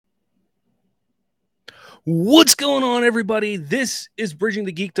What's going on, everybody? This is Bridging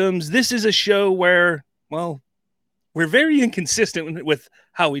the Geekdoms. This is a show where, well, we're very inconsistent with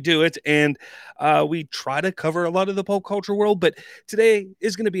how we do it, and we try to cover a lot of the pop culture world. But today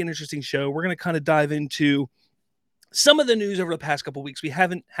is going to be an interesting show. We're going to kind of dive into some of the news over the past couple weeks. We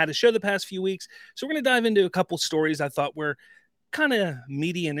haven't had a show the past few weeks, so we're going to dive into a couple stories I thought were kind of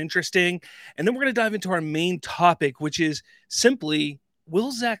meaty and interesting. And then we're going to dive into our main topic, which is simply,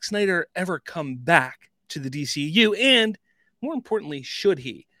 will Zack Snyder ever come back to the DCU? And more importantly, should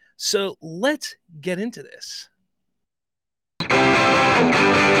he? So let's get into this.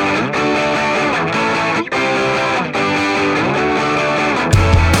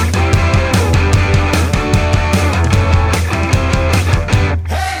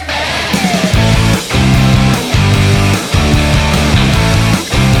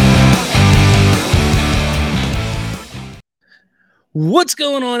 What's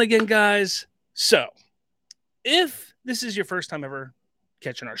going on again, guys? So, if this is your first time ever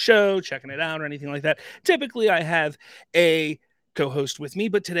catching our show, checking it out, or anything like that, typically I have a co-host with me,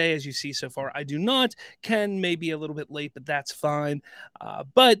 but today, as you see so far, I do not. Ken may be a little bit late, but that's fine.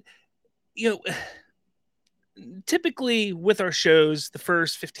 But, you know, typically with our shows, the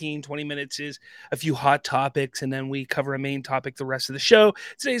first 15, 20 minutes is a few hot topics, and then we cover a main topic the rest of the show.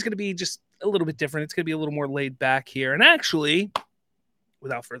 Today's going to be just a little bit different. It's going to be a little more laid back here. And actually,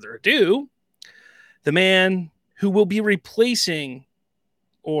 without further ado, the man who will be replacing,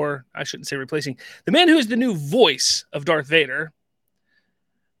 or I shouldn't say replacing, the man who is the new voice of Darth Vader,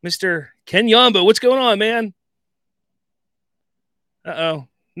 Mr. Ken Yamba. What's going on, man? Uh-oh.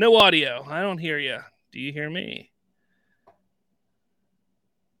 No audio. I don't hear you. Do you hear me?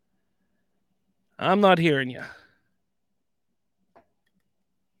 I'm not hearing you.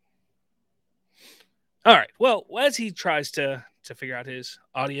 All right. Well, as he tries to figure out his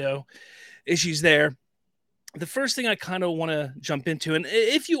audio issues there, the first thing I kind of want to jump into, and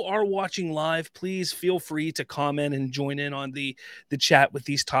if you are watching live, please feel free to comment and join in on the chat with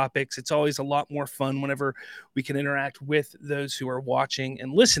these topics. It's always a lot more fun whenever we can interact with those who are watching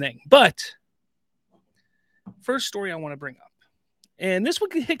and listening. But first story I want to bring up, and this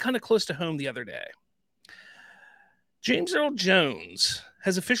one hit kind of close to home the other day. James Earl Jones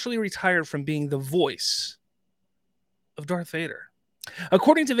has officially retired from being the voice of Darth Vader.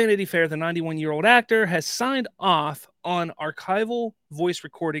 According to Vanity Fair, the 91-year-old actor has signed off on archival voice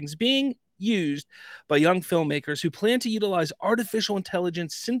recordings being used by young filmmakers who plan to utilize artificial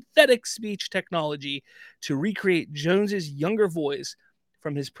intelligence synthetic speech technology to recreate Jones's younger voice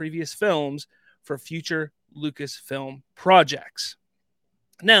from his previous films for future Lucasfilm projects.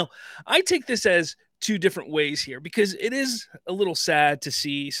 Now, I take this as two different ways here, because it is a little sad to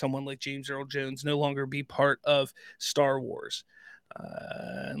see someone like James Earl Jones no longer be part of Star Wars.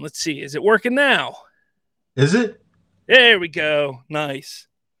 Let's see. Is it working now? Is it? There we go. Nice.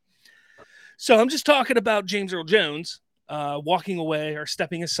 So I'm just talking about James Earl Jones walking away or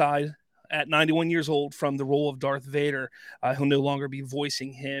stepping aside at 91 years old from the role of Darth Vader. He'll no longer be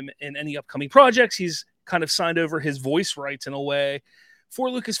voicing him in any upcoming projects. He's kind of signed over his voice rights in a way for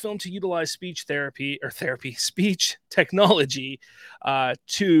Lucasfilm to utilize speech technology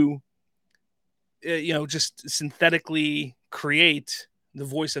to, just synthetically create the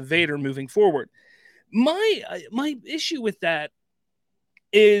voice of Vader moving forward. My issue with that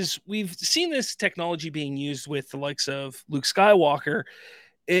is we've seen this technology being used with the likes of Luke Skywalker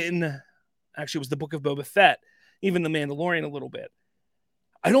in, actually it was the Book of Boba Fett, even the Mandalorian a little bit.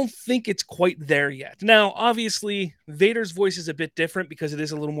 I don't think it's quite there yet. Now, obviously, Vader's voice is a bit different because it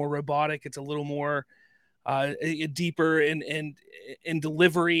is a little more robotic. It's a little more deeper in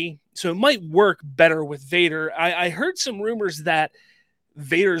delivery. So it might work better with Vader. I heard some rumors that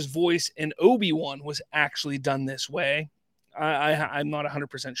Vader's voice in Obi-Wan was actually done this way. I'm not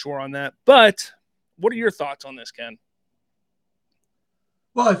 100% sure on that. But what are your thoughts on this, Ken?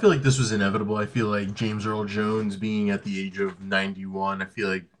 Well, I feel like this was inevitable. I feel like James Earl Jones being at the age of 91, I feel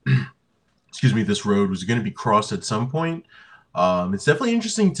like, this road was going to be crossed at some point. It's definitely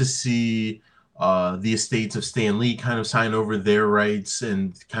interesting to see the estates of Stan Lee kind of sign over their rights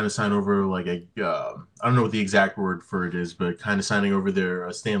and kind of sign over like I don't know what the exact word for it is, but kind of signing over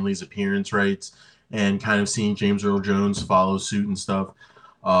their Stan Lee's appearance rights and kind of seeing James Earl Jones follow suit and stuff.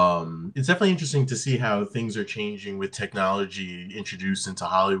 It's definitely interesting to see how things are changing with technology introduced into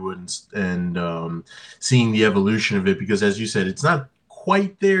Hollywood and seeing the evolution of it, because as you said, it's not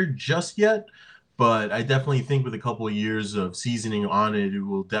quite there just yet, but I definitely think with a couple of years of seasoning on it, it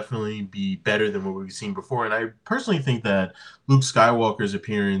will definitely be better than what we've seen before. And I personally think that Luke Skywalker's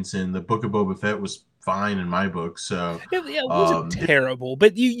appearance in the Book of Boba Fett was fine in my book. So it wasn't terrible,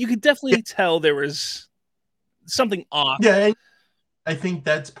 but you could definitely tell there was something off. Yeah, and I think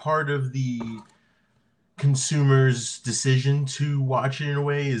that's part of the consumer's decision to watch it in a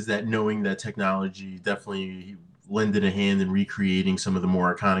way, is that knowing that technology definitely lended a hand in recreating some of the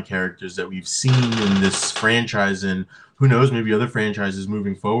more iconic characters that we've seen in this franchise, and who knows, maybe other franchises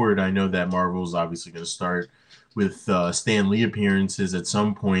moving forward. I know that Marvel's obviously going to start with Stan Lee appearances at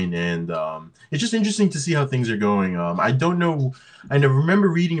some point, and it's just interesting to see how things are going. I don't know. I never remember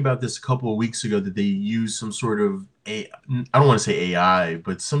reading about this a couple of weeks ago, that they use some sort of I don't want to say AI,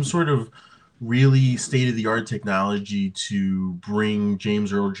 but some sort of really state of the art technology to bring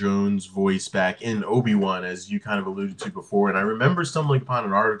James Earl Jones' voice back in Obi-Wan, as you kind of alluded to before. And I remember stumbling upon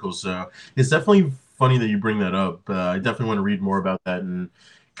an article, so it's definitely funny that you bring that up. I definitely want to read more about that and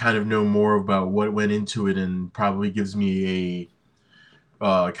kind of know more about what went into it, and probably gives me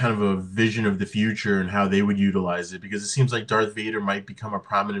a kind of a vision of the future and how they would utilize it, because it seems like Darth Vader might become a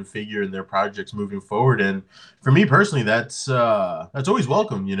prominent figure in their projects moving forward. And for me personally, that's always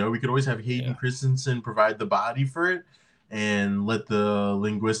welcome. You know, we could always have Hayden Christensen provide the body for it, and let the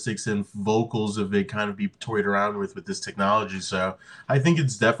linguistics and vocals of it kind of be toyed around with this technology. So I think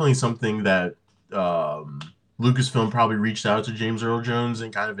it's definitely something that Lucasfilm probably reached out to James Earl Jones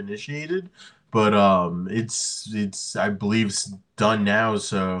and kind of initiated, but it's I believe it's done now,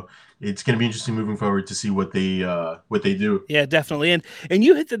 so it's going to be interesting moving forward to see what they do. Yeah, definitely. And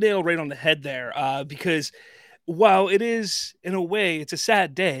you hit the nail right on the head there, because while it is, in a way, it's a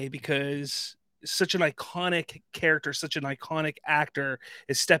sad day, because such an iconic character, such an iconic actor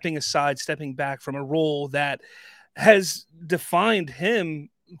is stepping aside, stepping back from a role that has defined him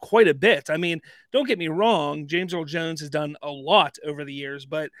quite a bit. I mean, don't get me wrong, James Earl Jones has done a lot over the years,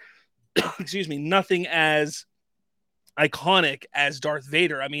 but excuse me, nothing as iconic as Darth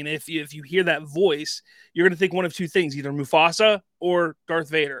Vader. I mean, if you hear that voice, you're going to think one of two things: either Mufasa or Darth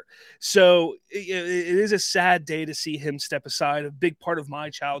Vader. So it is a sad day to see him step aside, a big part of my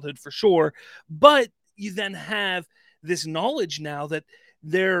childhood for sure. But you then have this knowledge now that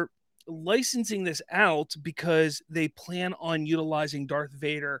they're licensing this out because they plan on utilizing Darth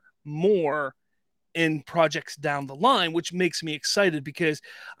Vader more in projects down the line, which makes me excited, because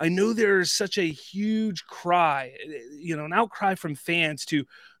I know there's such a huge cry, an outcry from fans to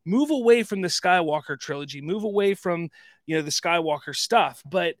move away from the Skywalker trilogy, move away from, the Skywalker stuff.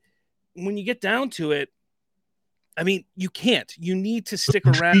 But when you get down to it, I mean, you can't. You need to stick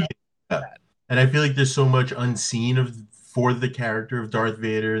around. Yeah. And I feel like there's so much unseen for the character of Darth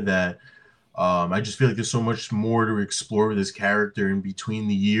Vader that I just feel like there's so much more to explore with this character in between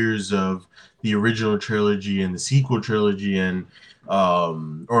the years of the original trilogy and the sequel trilogy, and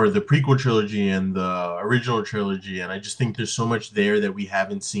or the prequel trilogy and the original trilogy. And I just think there's so much there that we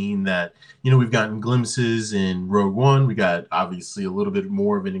haven't seen, that, we've gotten glimpses in Rogue One. We got obviously a little bit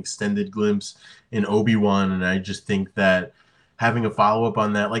more of an extended glimpse in Obi-Wan. And I just think that having a follow-up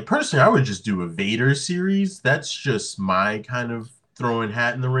on that, like, personally, I would just do a Vader series. That's just my kind of throwing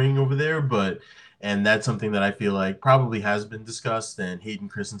hat in the ring over there, and that's something that I feel like probably has been discussed. And Hayden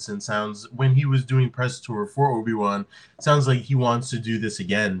Christensen sounds, when he was doing press tour for Obi-Wan, sounds like he wants to do this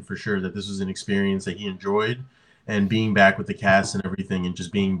again for sure, that this was an experience that he enjoyed, and being back with the cast and everything and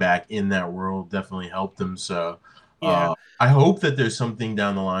just being back in that world definitely helped him. So I hope that there's something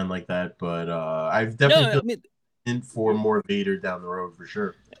down the line like that, but I've definitely in for more Vader down the road for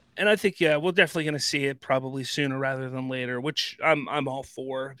sure. And I think, yeah, we're definitely going to see it probably sooner rather than later, which I'm all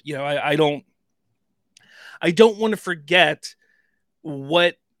for. I don't want to forget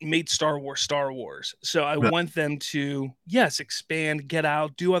what made Star Wars Star Wars. So I want them to, yes, expand, get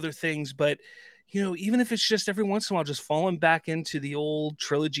out, do other things, but even if it's just every once in a while, just falling back into the old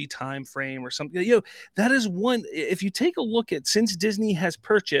trilogy time frame or something. That is one. If you take a look at, since Disney has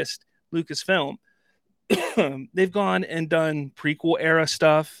purchased Lucasfilm, they've gone and done prequel era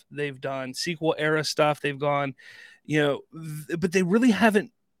stuff. They've done sequel era stuff. They've gone, but they really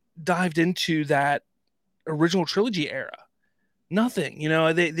haven't dived into that original trilogy era. Nothing.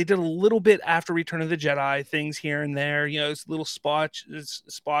 They did a little bit after Return of the Jedi, things here and there, little spots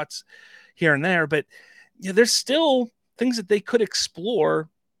here and there, but there's still things that they could explore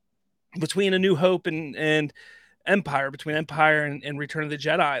between A New Hope and Empire, between Empire and Return of the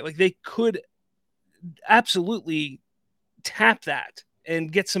Jedi. Like, they could absolutely tap that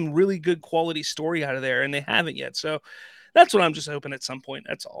and get some really good quality story out of there, and they haven't yet. So that's what I'm just hoping at some point.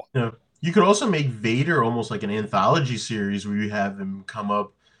 That's all. Yeah. You could also make Vader almost like an anthology series where you have him come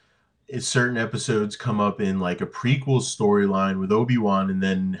up, certain episodes come up in like a prequel storyline with Obi-Wan, and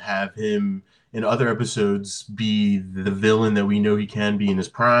then have him in other episodes be the villain that we know he can be in his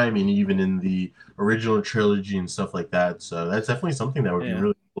prime, and even in the original trilogy and stuff like that. So that's definitely something that would be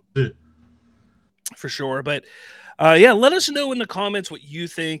really cool too. for sure. But yeah, let us know in the comments what you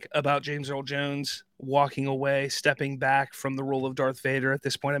think about James Earl Jones walking away, stepping back from the role of Darth Vader at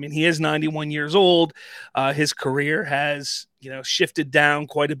this point. I mean, he is 91 years old. His career has, shifted down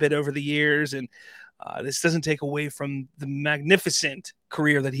quite a bit over the years, and this doesn't take away from the magnificent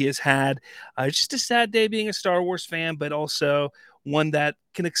career that he has had. It's just a sad day being a Star Wars fan, but also one that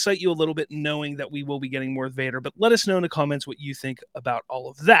can excite you a little bit knowing that we will be getting more Vader. But let us know in the comments what you think about all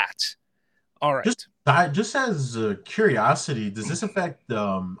of that. All right. Just as a curiosity, does this affect?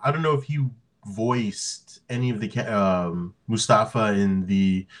 I don't know if you voiced any of the Mustafa in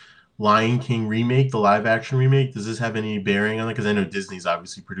the Lion King remake, the live action remake. Does this have any bearing on it? Because I know Disney's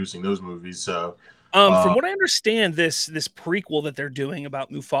obviously producing those movies. So, from what I understand, this prequel that they're doing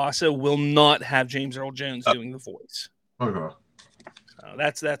about Mufasa will not have James Earl Jones doing the voice. Okay. So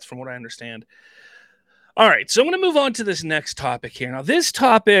that's from what I understand. All right, so I'm going to move on to this next topic here. Now, this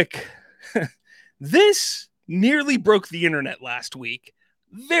topic. This nearly broke the internet last week.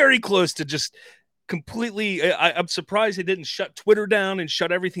 Very close to just completely. I'm surprised they didn't shut Twitter down and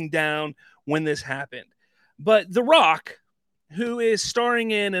shut everything down when this happened. But The Rock, who is starring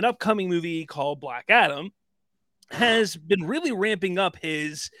in an upcoming movie called Black Adam, has been really ramping up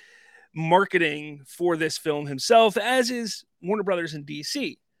his marketing for this film himself, as is Warner Brothers and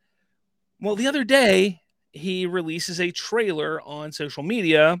DC. Well, the other day, he releases a trailer on social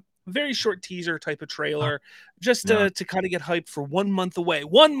media, very short teaser type of trailer, just to kind of get hyped for 1 month away,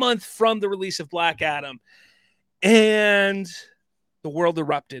 1 month from the release of Black Adam. And the world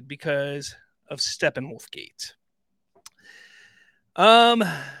erupted because of Steppenwolf Gate.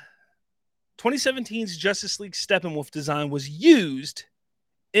 2017's Justice League Steppenwolf design was used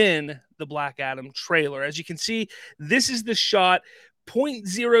in the Black Adam trailer. As you can see, this is the shot,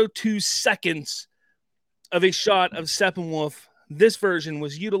 0.02 seconds of a shot of Steppenwolf. This version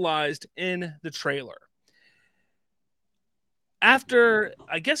was utilized in the trailer. After,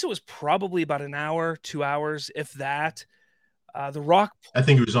 I guess it was probably about an hour, 2 hours, if that, The Rock... I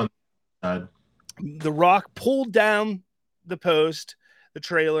think it was on... The Rock pulled down the post, the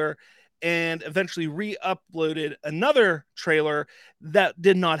trailer, and eventually re-uploaded another trailer that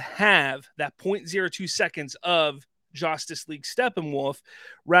did not have that 0.02 seconds of Justice League Steppenwolf,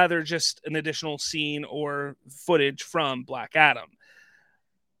 rather just an additional scene or footage from Black Adam.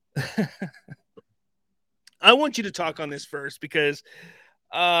 I want you to talk on this first because,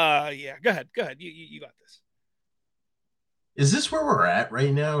 yeah, go ahead. You got this. Is this where we're at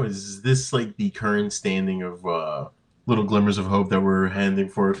right now? Is this like the current standing of little glimmers of hope that we're handing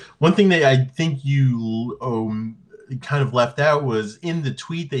for? One thing that I think you kind of left out was in the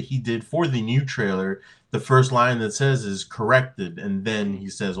tweet that he did for the new trailer, the first line that says is corrected, and then he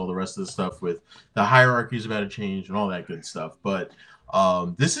says all the rest of the stuff with the hierarchy is about to change and all that good stuff. But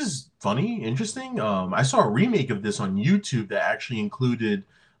this is funny, interesting. I saw a remake of this on YouTube that actually included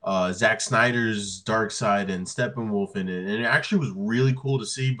Zack Snyder's Darkseid and Steppenwolf in it, and it actually was really cool to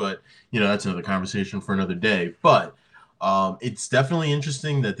see. But that's another conversation for another day. But it's definitely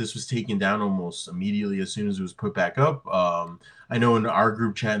interesting that this was taken down almost immediately as soon as it was put back up. I know in our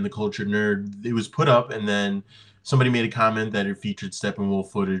group chat in the Cultured Nerd, it was put up, and then somebody made a comment that it featured Steppenwolf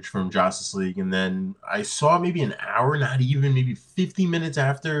footage from Justice League, and then I saw maybe an hour, not even, maybe 50 minutes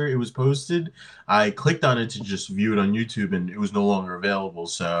after it was posted, I clicked on it to just view it on YouTube, and it was no longer available.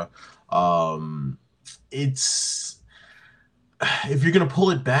 So it's... if you're going to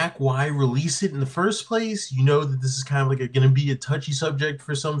pull it back, why release it in the first place? You know that this is kind of like going to be a touchy subject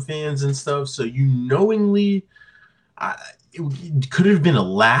for some fans and stuff. So you knowingly, it could have been a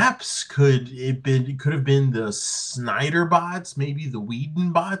lapse. Could have been the Snyder bots, maybe the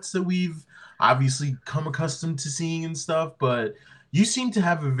Whedon bots that we've obviously come accustomed to seeing and stuff. But you seem to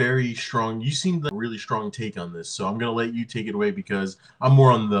have a really strong take on this. So I'm going to let you take it away because I'm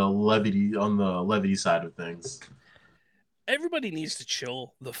more on the levity side of things. Everybody needs to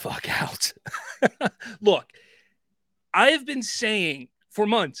chill the fuck out. Look, I have been saying for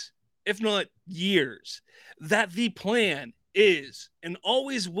months, if not years, that the plan is and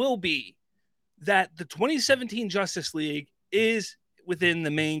always will be that the 2017 Justice League is within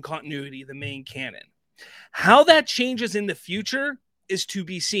the main continuity, the main canon. How that changes in the future is to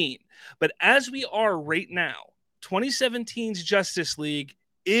be seen. But as we are right now, 2017's Justice League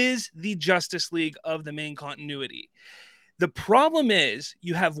is the Justice League of the main continuity. The problem is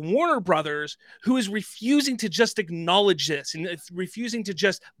you have Warner Brothers who is refusing to just acknowledge this and refusing to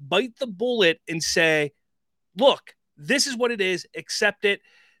just bite the bullet and say, look, this is what it is. Accept it.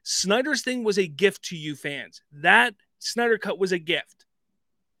 Snyder's thing was a gift to you fans. That Snyder Cut was a gift.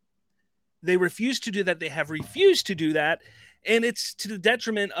 They refuse to do that. They have refused to do that. And it's to the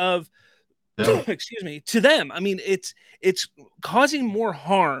detriment of Yeah. excuse me, to them. I mean, it's causing more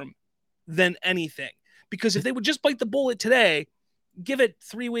harm than anything. Because if they would just bite the bullet today, give it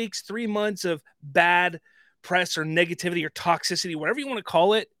 3 weeks, 3 months of bad press or negativity or toxicity, whatever you want to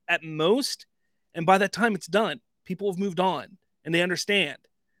call it, at most, and by that time it's done. People have moved on and they understand.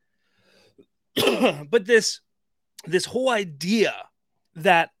 But this whole idea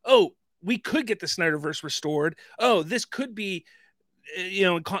that, oh, we could get the Snyderverse restored. Oh, this could be,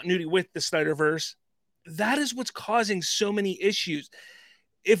 in continuity with the Snyderverse. That is what's causing so many issues.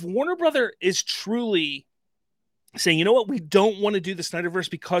 If Warner Brother is truly saying, you know what, we don't want to do the Snyderverse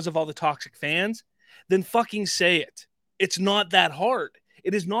because of all the toxic fans, then fucking say it. It's not that hard.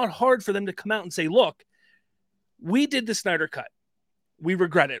 It is not hard for them to come out and say, look, we did the Snyder Cut. We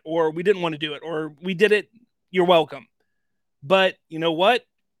regret it, or we didn't want to do it, or we did it. You're welcome. But you know what?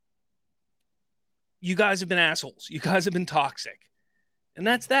 You guys have been assholes. You guys have been toxic. And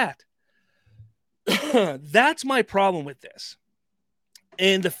that's that. That's my problem with this.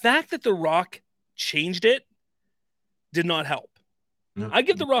 And the fact that The Rock changed it did not help. No. I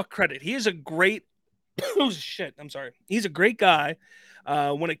give The Rock credit. He is a great I'm sorry. He's a great guy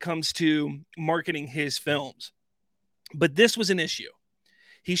when it comes to marketing his films. But this was an issue.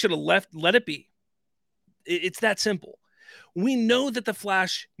 He should have let it be. It's that simple. We know that the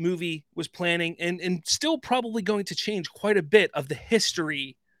Flash movie was planning and still probably going to change quite a bit of the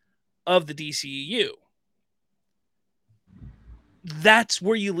history of the DCEU. That's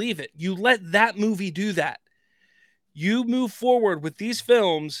where you leave it. You let that movie do that. You move forward with these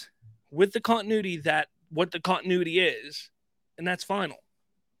films with the continuity that what the continuity is, and that's final.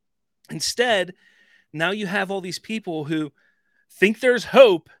 Instead, now you have all these people who think there's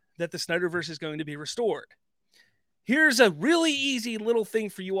hope that the Snyderverse is going to be restored. Here's a really easy little thing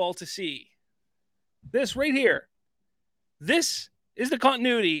for you all to see. This right here. This is the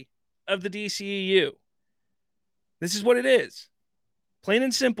continuity of the DCEU. This is what it is. Plain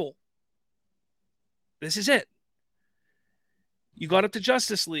and simple. This is it. You got up to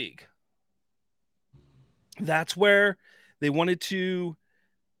Justice League. That's where they wanted to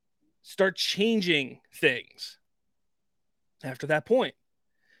start changing things after that point.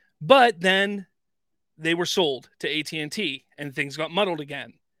 But then they were sold to AT&T and things got muddled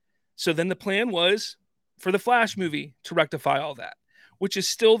again. So then the plan was for the Flash movie to rectify all that, which is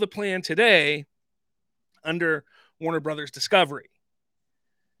still the plan today under Warner Brothers Discovery.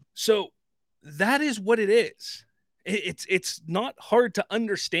 So that is what it is. It's not hard to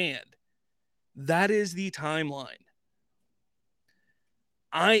understand. That is the timeline.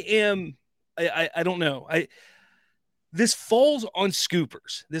 I don't know. This falls on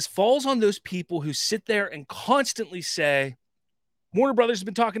scoopers. This falls on those people who sit there and constantly say, Warner Brothers has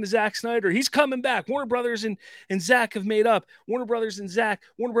been talking to Zack Snyder. He's coming back. Warner Brothers and Zack have made up. Warner Brothers and Zack.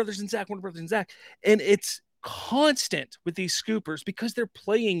 Warner Brothers and Zack. Warner Brothers and Zack. And it's constant with these scoopers because they're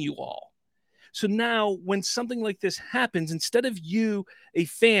playing you all. So now when something like this happens, instead of you, a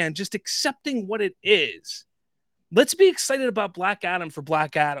fan, just accepting what it is, let's be excited about Black Adam for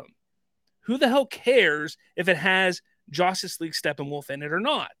Black Adam. Who the hell cares if it has Justice League Steppenwolf in it or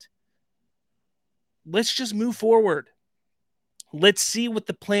not? Let's just move forward. Let's see what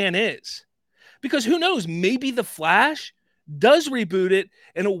the plan is. Because who knows, maybe The Flash does reboot it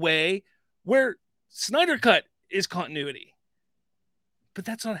in a way where Snyder Cut is continuity. But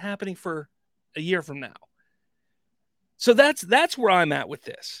that's not happening for a year from now. So that's where I'm at with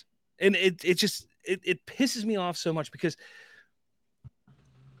this. And it pisses me off so much because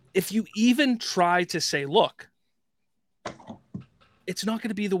if you even try to say, look, it's not going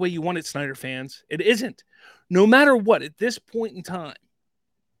to be the way you want it, Snyder fans. It isn't. No matter what, at this point in time,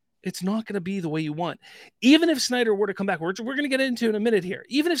 it's not going to be the way you want. Even if Snyder were to come back, we're going to get into in a minute here.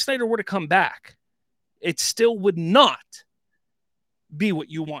 Even if Snyder were to come back, it still would not be what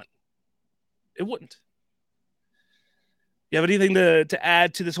you want. It wouldn't. You have anything to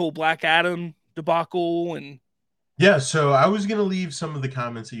add to this whole Black Adam debacle? And yeah, so I was going to leave some of the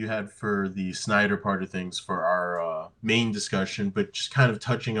comments that you had for the Snyder part of things for our main discussion, but just kind of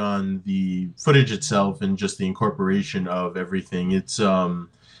touching on the footage itself and just the incorporation of everything. It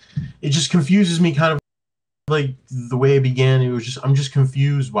just confuses me kind of like the way it began. I'm just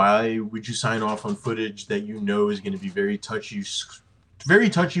confused. Why would you sign off on footage that you know is going to be very touchy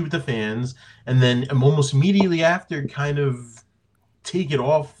with the fans, and then almost immediately after kind of take it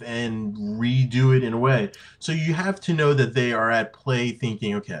off and redo it in a way? So you have to know that they are at play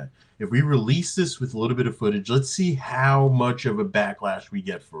thinking, okay, if we release this with a little bit of footage, let's see how much of a backlash we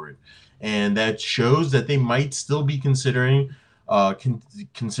get for it. And that shows that they might still be considering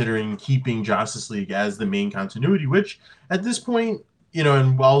keeping Justice League as the main continuity, which at this point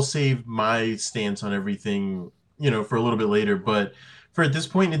and I'll save my stance on everything, for a little bit later. But for at this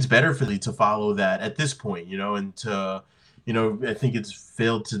point, it's better for me to follow that at this point, and to, I think it's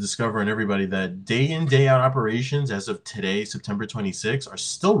failed to discover on everybody that day in, day out operations as of today, September 26th, are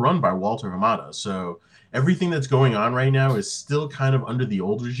still run by Walter Hamada. So everything that's going on right now is still kind of under the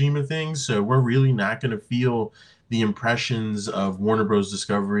old regime of things. So we're really not going to feel the impressions of Warner Bros.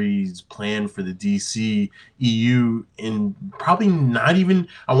 Discovery's plan for the DC EU in probably not even,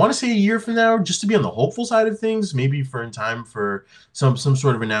 I want to say, a year from now, just to be on the hopeful side of things, maybe for in time for some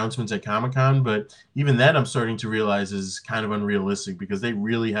sort of announcements at Comic-Con. But even that, I'm starting to realize is kind of unrealistic, because they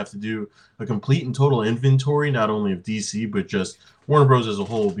really have to do a complete and total inventory, not only of DC but just Warner Bros. As a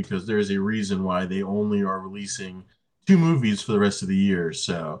whole, because there is a reason why they only are releasing 2 movies for the rest of the year.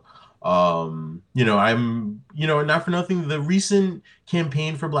 So I'm, not for nothing, the recent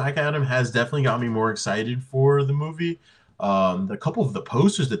campaign for Black Adam has definitely got me more excited for the movie. A couple of the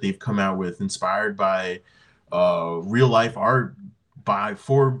posters that they've come out with, inspired by real life art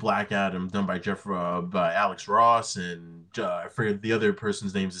for Black Adam, done by by Alex Ross, and I forget the other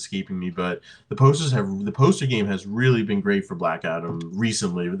person's name's escaping me, but the poster game has really been great for Black Adam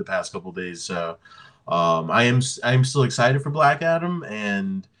recently, over the past couple of days. So I am still excited for Black Adam,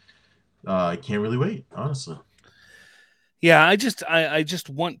 and I can't really wait, honestly. Yeah, I just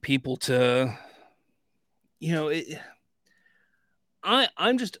want people to,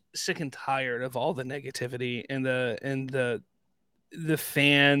 I'm just sick and tired of all the negativity and the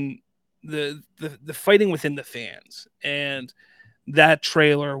fan, the fighting within the fans. And that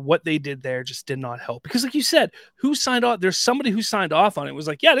trailer, what they did there, just did not help, because like you said, who signed off? There's somebody who signed off on it, was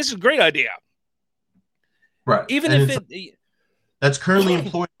like, yeah, this is a great idea, Right. even And if it's it that's currently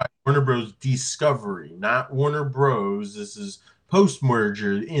employed by Warner Bros. Discovery, not Warner Bros. This is post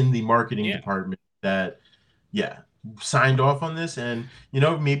merger in the marketing yeah, department that, yeah, signed off on this. And,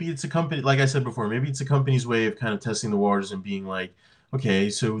 maybe it's a company, like I said before, maybe it's a company's way of kind of testing the waters and being like, okay,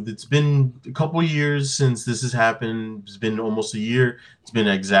 so it's been a couple of years since this has happened. It's been almost a year. It's been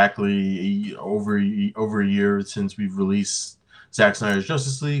exactly over a year since we've released Zack Snyder's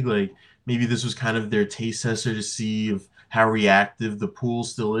Justice League. Like, maybe this was kind of their taste tester to see if how reactive the pool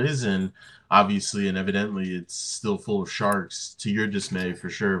still is. And obviously and evidently it's still full of sharks, to your dismay, for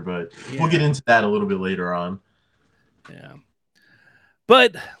sure. But we'll get yeah, into that a little bit later on. yeah.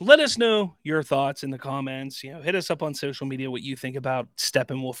 But let us know your thoughts in the comments. Hit us up on social media what you think about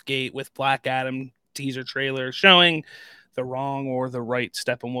Steppenwolf Gate with Black Adam teaser trailer showing the wrong or the right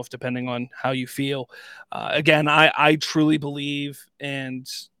Steppenwolf, depending on how you feel. Again, I truly believe, and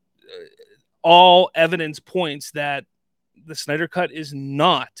all evidence points that the Snyder Cut is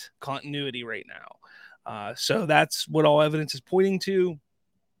not continuity right now. So that's what all evidence is pointing to.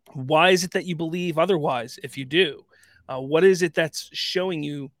 Why is it that you believe otherwise? If you do, what is it that's showing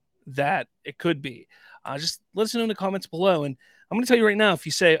you that it could be? Just let us know in the comments below. And I'm going to tell you right now, if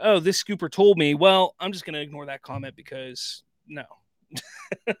you say, oh, this scooper told me, well, I'm just going to ignore that comment, because no,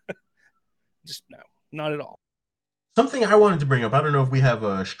 just no, not at all. Something I wanted to bring up, I don't know if we have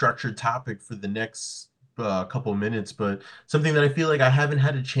a structured topic for the next couple of minutes, but something that I feel like I haven't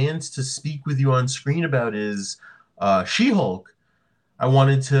had a chance to speak with you on screen about is She-Hulk. I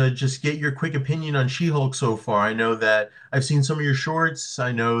wanted to just get your quick opinion on She-Hulk so far. I know that I've seen some of your shorts.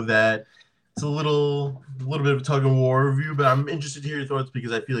 I know that it's a little bit of a tug of war review, but I'm interested to hear your thoughts,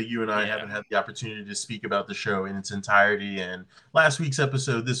 because I feel like you and I haven't had the opportunity to speak about the show in its entirety. And last week's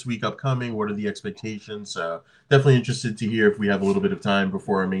episode, this week upcoming, what are the expectations? So definitely interested to hear if we have a little bit of time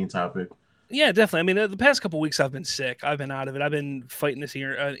before our main topic. Yeah, definitely. I mean, the past couple weeks I've been sick. I've been out of it. I've been fighting this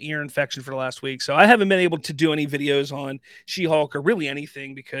ear infection for the last week, so I haven't been able to do any videos on She-Hulk or really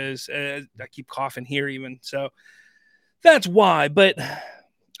anything, because I keep coughing here even. So that's why. But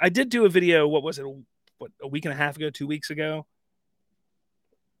I did do a video. What was it? A week and a half ago, 2 weeks ago,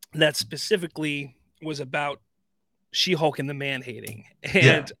 that specifically was about She-Hulk and the man hating,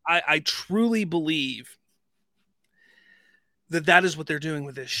 Yeah. and I truly believe that is what they're doing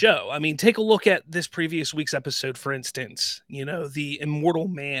with this show. I mean, take a look at this previous week's episode, for instance. The Immortal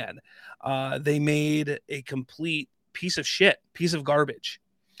Man. They made a complete piece of shit, piece of garbage.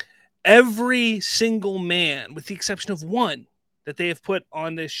 Every single man, with the exception of one, that they have put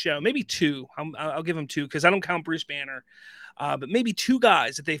on this show, maybe two. I'll give them two, because I don't count Bruce Banner. But maybe two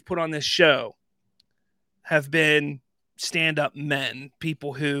guys that they've put on this show have been stand-up men,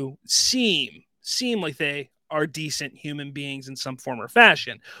 people who seem like they are decent human beings in some form or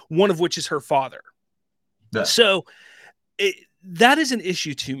fashion, one of which is her father. Yeah. So that is an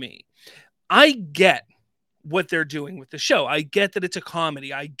issue to me. I get what they're doing with the show. I get that it's a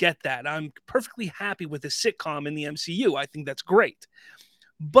comedy. I get that. I'm perfectly happy with a sitcom in the MCU. I think that's great.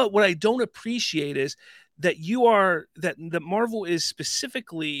 But what I don't appreciate is that that Marvel is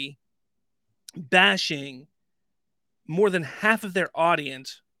specifically bashing more than half of their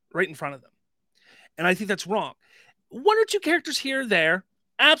audience right in front of them. And I think that's wrong. One or two characters here or there,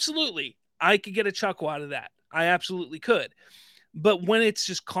 absolutely. I could get a chuckle out of that. I absolutely could. But when it's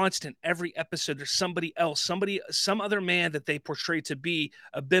just constant, every episode, there's somebody else, some other man that they portray to be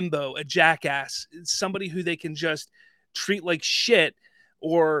a bimbo, a jackass, somebody who they can just treat like shit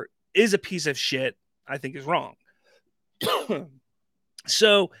or is a piece of shit, I think is wrong.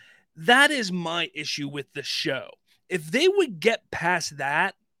 So that is my issue with the show. If they would get past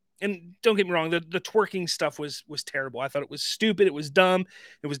that, and don't get me wrong, the twerking stuff was terrible. I thought it was stupid. It was dumb.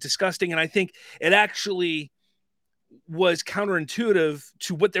 It was disgusting. And I think it actually was counterintuitive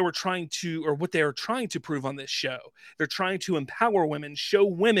to what they were trying to prove on this show. They're trying to empower women, show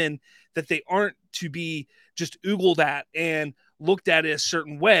women that they aren't to be just oogled at and looked at a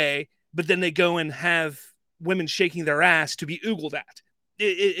certain way, but then they go and have women shaking their ass to be oogled at.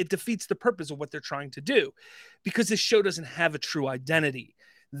 It defeats the purpose of what they're trying to do, because this show doesn't have a true identity.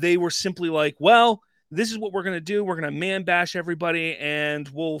 They were simply like, well, this is what we're going to do. We're going to man bash everybody and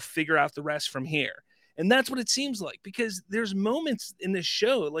we'll figure out the rest from here. And that's what it seems like, because there's moments in this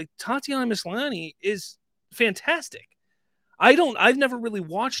show, like Tatiana Maslany is fantastic. I've never really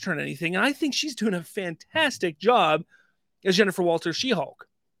watched her in anything, and I think she's doing a fantastic job as Jennifer Walters She-Hulk.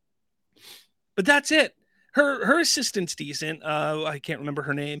 But that's it. Her assistant's decent. I can't remember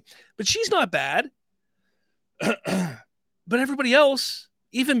her name, but she's not bad. But everybody else,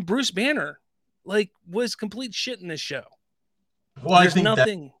 even Bruce Banner, like, was complete shit in this show. Well, I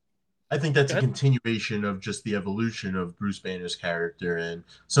think that's a continuation of just the evolution of Bruce Banner's character. And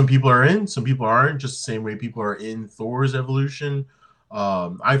some people are in, some people aren't, just the same way people are in Thor's evolution.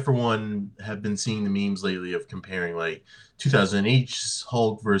 I, for one, have been seeing the memes lately of comparing like 2008's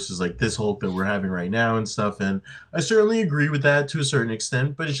Hulk versus like this Hulk that we're having right now and stuff. And I certainly agree with that to a certain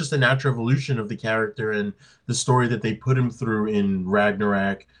extent, but it's just a natural evolution of the character and the story that they put him through in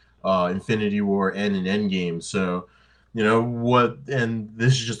Ragnarok, Infinity War, and in Endgame. So, and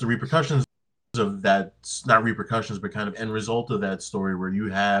this is just the repercussions of that, not repercussions, but kind of end result of that story, where you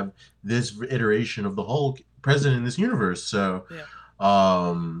have this iteration of the Hulk present in this universe. So yeah.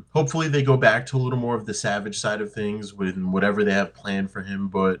 Hopefully they go back to a little more of the savage side of things with whatever they have planned for him.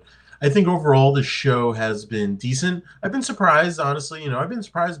 But I think overall the show has been decent. I've been surprised, honestly. I've been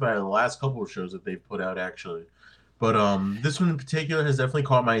surprised by the last couple of shows that they've put out, actually. But this one in particular has definitely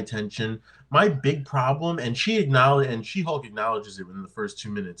caught my attention. My big problem, and She-Hulk acknowledges it within the first 2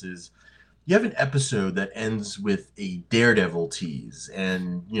 minutes, is you have an episode that ends with a Daredevil tease,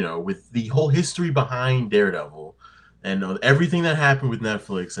 and with the whole history behind Daredevil and everything that happened with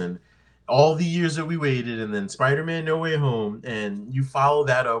Netflix and all the years that we waited, and then Spider-Man No Way Home, and you follow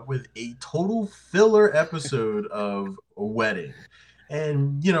that up with a total filler episode of a wedding.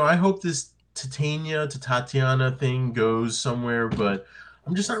 And I hope this Tatiana thing goes somewhere, but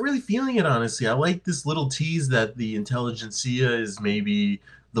I'm just not really feeling it, honestly. I like this little tease that the Intelligentsia is maybe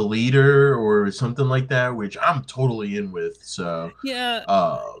the leader or something like that, which I'm totally in with. So yeah.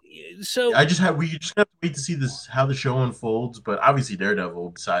 So we just have to wait to see how the show unfolds. But obviously,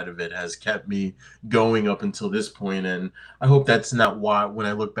 Daredevil side of it has kept me going up until this point, and I hope that's not why. When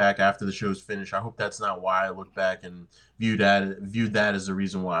I look back after the show's finished, I hope that's not why I look back and viewed that as the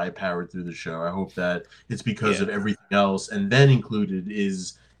reason why I powered through the show. I hope that it's because of everything else, and then included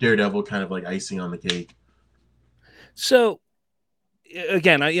is Daredevil, kind of like icing on the cake. So,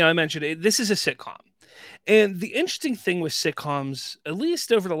 again, I mentioned it. This is a sitcom, and the interesting thing with sitcoms, at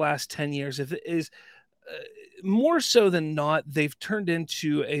least over the last 10 years, is more so than not, they've turned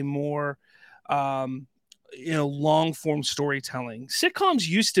into a more long form storytelling. Sitcoms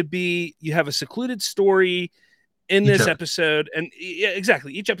used to be, you have a secluded story in this episode, and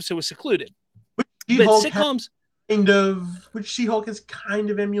exactly, each episode was secluded. But sitcoms which She-Hulk has kind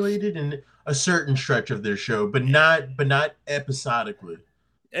of emulated in a certain stretch of their show, but not episodically.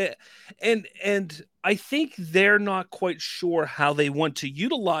 And I think they're not quite sure how they want to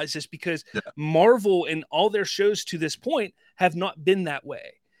utilize this, because Marvel and all their shows to this point have not been that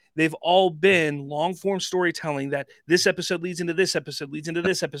way. They've all been long form storytelling, that this episode leads into this episode, leads into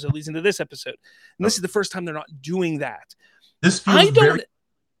this episode, leads into this episode. And this is the first time they're not doing that. This feels very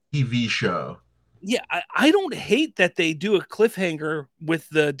TV show. Yeah, I don't hate that they do a cliffhanger with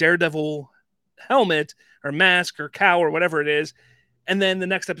the Daredevil helmet or mask or cowl or whatever it is, and then the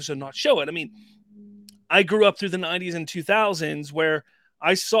next episode not show it. I mean, I grew up through the 90s and 2000s where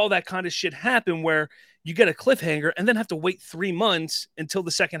I saw that kind of shit happen where you get a cliffhanger and then have to wait 3 months until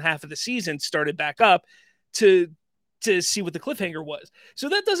the second half of the season started back up to see what the cliffhanger was. So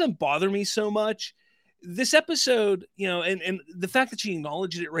that doesn't bother me so much. This episode, and the fact that she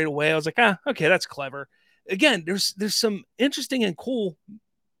acknowledged it right away, I was like, okay, that's clever. Again, there's some interesting and cool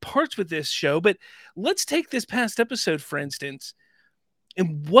parts with this show, but let's take this past episode, for instance.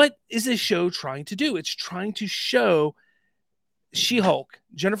 And what is this show trying to do? It's trying to show She-Hulk,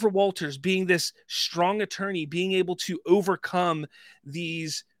 Jennifer Walters, being this strong attorney, being able to overcome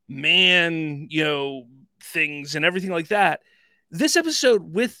these things and everything like that. This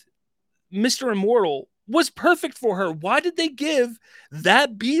episode with Mr. Immortal was perfect for her. Why did they give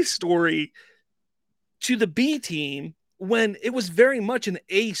that B story to the B team when it was very much an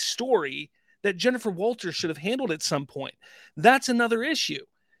A story that Jennifer Walters should have handled at some point? That's another issue,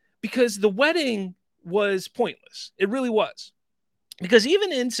 because the wedding was pointless. It really was. Because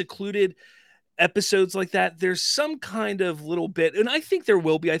even in secluded episodes like that, there's some kind of little bit, and I think there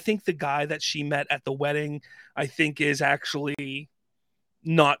will be. I think the guy that she met at the wedding, I think, is actually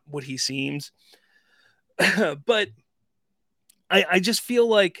not what he seems. But I just feel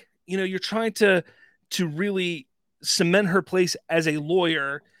like, you're trying to really cement her place as a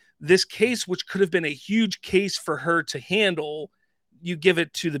lawyer. This case, which could have been a huge case for her to handle, you give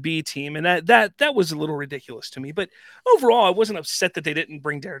it to the B team, and that was a little ridiculous to me. But overall, I wasn't upset that they didn't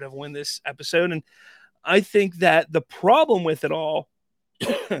bring Daredevil in this episode. And I think that the problem with it all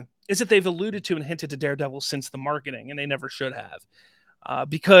is that they've alluded to and hinted to Daredevil since the marketing, and they never should have,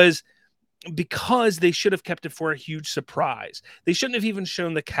 because they should have kept it for a huge surprise. They shouldn't have even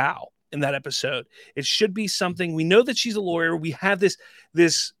shown the cow in that episode. It should be something. We know that she's a lawyer. We have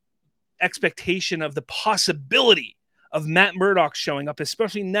this expectation of the possibility of Matt Murdock showing up,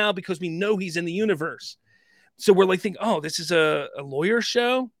 especially now because we know he's in the universe. So we're like thinking, oh, this is a lawyer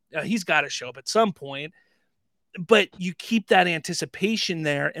show. He's got to show up at some point. But you keep that anticipation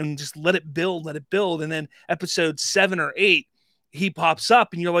there and just let it build. And then episode 7 or 8, he pops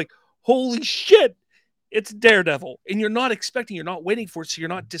up and you're like, holy shit, it's Daredevil. And you're not waiting for it. So you're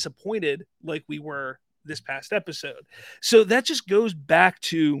not disappointed like we were this past episode. So that just goes back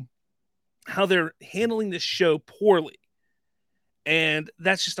to how they're handling this show poorly. And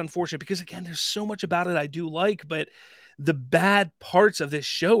that's just unfortunate, because again, there's so much about it I do like, but the bad parts of this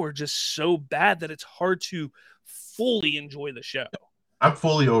show are just so bad that it's hard to fully enjoy the show. I'm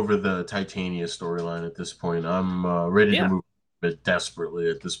fully over the Titania storyline at this point. I'm ready to move it desperately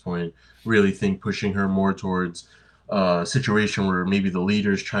at this point. Really think pushing her more towards a situation where maybe the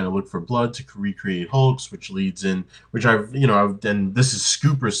leader is trying to look for blood to recreate Hulks, which leads in, which and this is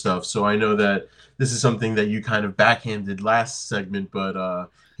Scooper stuff, so I know that this is something that you kind of backhanded last segment, but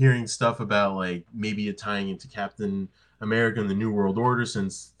hearing stuff about like maybe it tying into Captain America and the New World Order,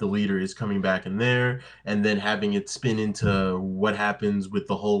 since the leader is coming back in there, and then having it spin into what happens with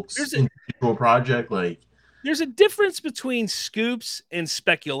the Hulk's individual project. Like, there's a difference between scoops and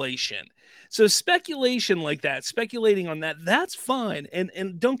speculation. So speculation like that, speculating on that, that's fine.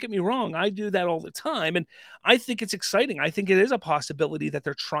 And don't get me wrong, I do that all the time. And I think it's exciting. I think it is a possibility that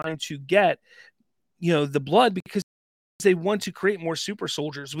they're trying to get, the blood, because they want to create more super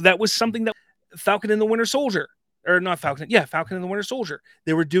soldiers. That was something that Falcon and the Winter Soldier, or not Falcon. Yeah, Falcon and the Winter Soldier.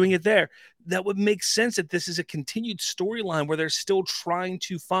 They were doing it there. That would make sense that this is a continued storyline where they're still trying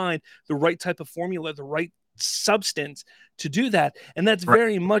to find the right type of formula, the right substance to do that. And that's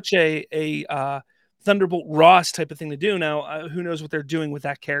very much a Thunderbolt Ross type of thing to do. Now, who knows what they're doing with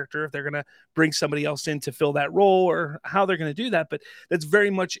that character, if they're going to bring somebody else in to fill that role, or how they're going to do that. But that's very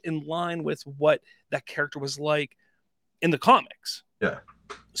much in line with what that character was like in the comics. Yeah.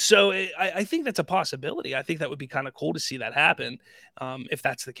 So I think that's a possibility. I think that would be kind of cool to see that happen, if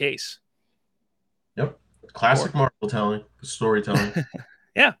that's the case. Yep. Classic Marvel storytelling.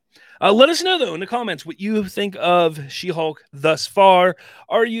 Yeah. Let us know, though, in the comments what you think of She-Hulk thus far.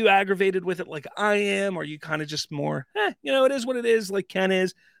 Are you aggravated with it like I am? Or are you kind of just more, it is what it is, like Ken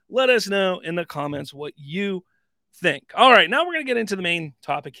is? Let us know in the comments what you think. All right, now we're going to get into the main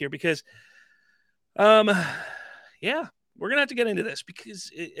topic here, because, we're going to have to get into this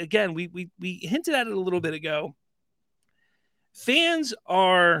because, again, we hinted at it a little bit ago. Fans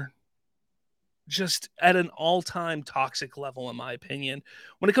are just at an all-time toxic level, in my opinion,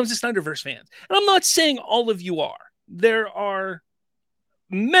 when it comes to Snyderverse fans. And I'm not saying all of you are. There are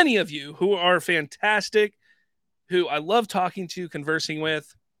many of you who are fantastic, who I love talking to, conversing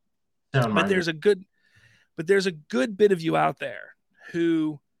with. But there's a good bit of you out there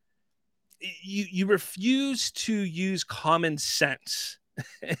who you refuse to use common sense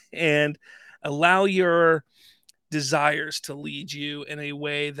and allow your desires to lead you in a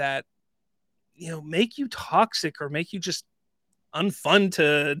way that, make you toxic or make you just unfun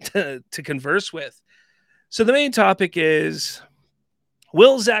to converse with. So the main topic is,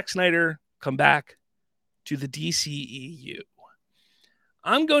 will Zack Snyder come back to the DCEU?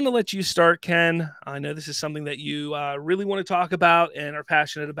 I'm going to let you start, Ken. I know this is something that you really want to talk about and are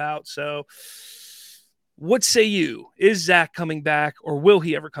passionate about. So what say you? Is Zack coming back, or will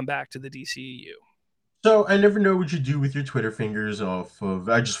he ever come back to the DCEU? So I never know what you do with your Twitter fingers off of.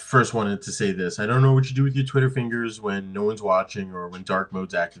 I just first wanted to say this. I don't know what you do with your Twitter fingers when no one's watching or when dark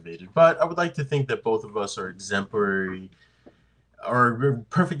mode's activated. But I would like to think that both of us are exemplary, are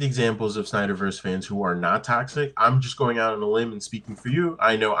perfect examples of Snyderverse fans who are not toxic. I'm just going out on a limb and speaking for you.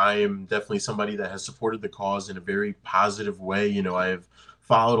 I know I am definitely somebody that has supported the cause in a very positive way. I have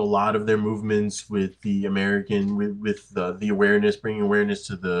followed a lot of their movements with the American, with the awareness, bringing awareness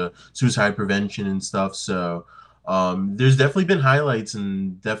to the suicide prevention and stuff. So there's definitely been highlights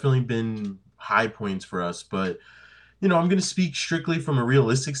and definitely been high points for us. But I'm going to speak strictly from a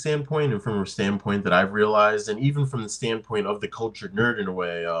realistic standpoint and from a standpoint that I've realized, and even from the standpoint of the cultured nerd in a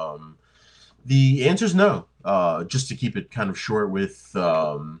way. The answer is no. Just to keep it kind of short with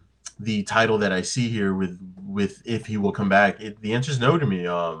the title that I see here with if he will come back, the answer is no to me.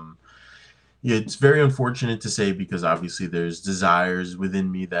 It's very unfortunate to say, because obviously there's desires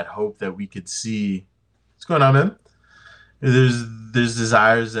within me that hope that we could see. What's going on, man? There's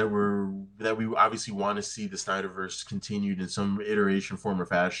desires that we obviously want to see the Snyderverse continued in some iteration, form, or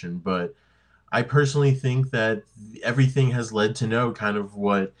fashion. But I personally think that everything has led to no, kind of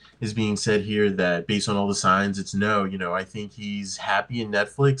what is being said here, that based on all the signs, it's no. I think he's happy in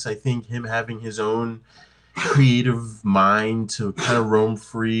Netflix. I think him having his own creative mind to kind of roam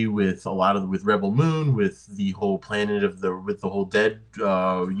free with with Rebel Moon, with the whole planet with the whole dead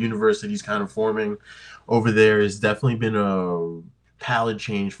universe that he's kind of forming over there, has definitely been a palette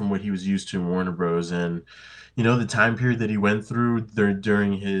change from what he was used to in Warner Bros. And the time period that he went through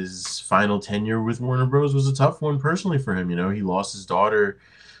during his final tenure with Warner Bros. Was a tough one personally for him. He lost his daughter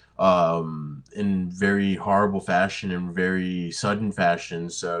in very horrible fashion and very sudden fashion.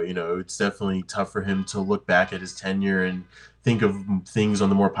 So, it's definitely tough for him to look back at his tenure and think of things on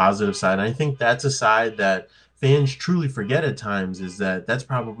the more positive side. And I think that's a side that fans truly forget at times, is that that's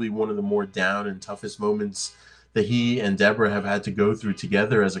probably one of the more down and toughest moments that he and Deborah have had to go through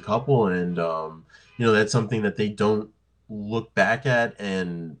together as a couple. And, that's something that they don't look back at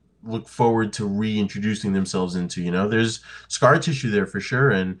and look forward to reintroducing themselves into. There's scar tissue there for sure,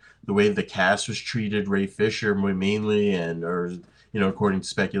 and the way the cast was treated, Ray Fisher mainly, or according to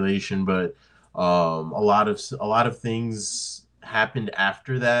speculation, but a lot of things happened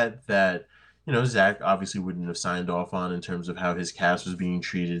after that Zack obviously wouldn't have signed off on, in terms of how his cast was being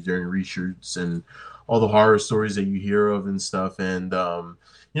treated during reshoots and all the horror stories that you hear of and stuff. And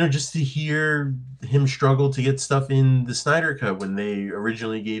just to hear him struggle to get stuff in the Snyder Cut when they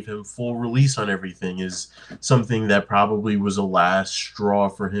originally gave him full release on everything is something that probably was a last straw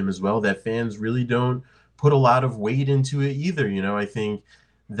for him as well, that fans really don't put a lot of weight into it either. I think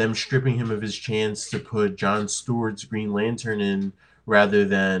them stripping him of his chance to put John Stewart's Green Lantern in rather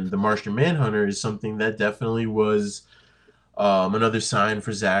than the Martian Manhunter is something that definitely was another sign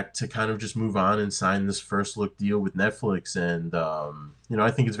for Zack to kind of just move on and sign this first look deal with Netflix. And, I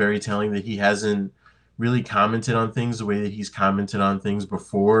think it's very telling that he hasn't really commented on things the way that he's commented on things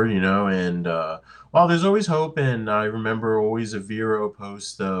before, and while there's always hope. And I remember always a Vero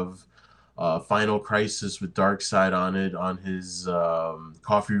post of Final Crisis with Darkseid on it, on his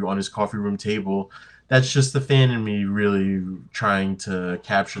coffee room table. That's just the fan in me really trying to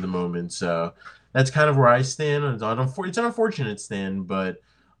capture the moment. So that's kind of where I stand. It's an unfortunate stand, but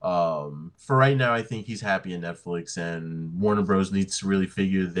for right now, I think he's happy in Netflix, and Warner Bros. Needs to really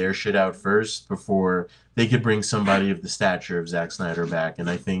figure their shit out first before they could bring somebody of the stature of Zack Snyder back. And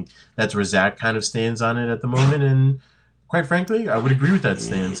I think that's where Zack kind of stands on it at the moment. And quite frankly, I would agree with that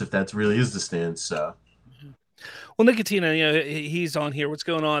stance if that really is the stance. So. Well, Nicotina, he's on here. What's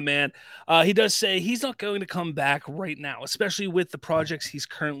going on, man? He does say he's not going to come back right now, especially with the projects he's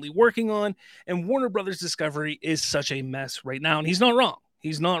currently working on. And Warner Brothers Discovery is such a mess right now. And he's not wrong.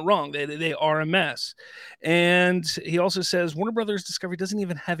 He's not wrong. They are a mess. And he also says Warner Brothers Discovery doesn't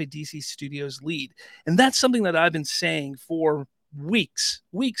even have a DC Studios lead. And that's something that I've been saying for weeks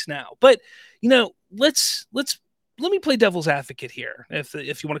now. But, let me play devil's advocate here, if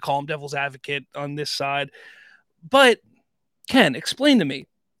you want to call him devil's advocate on this side. But, Ken, explain to me.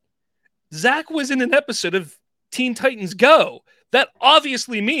 Zack was in an episode of Teen Titans Go. That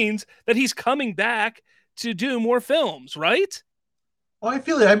obviously means that he's coming back to do more films, right? Well,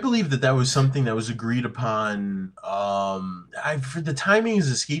 I believe that that was something that was agreed upon. I for the timing is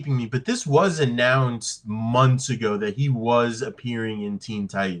escaping me, but this was announced months ago that he was appearing in Teen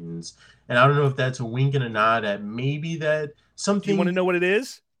Titans, and I don't know if that's a wink and a nod at maybe that Do you want to something. know what it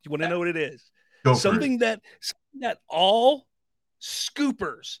is? Do you want to know what it is? Go for it. Something that all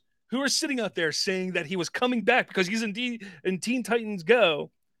scoopers who are sitting out there saying that he was coming back because he's in Teen Titans Go,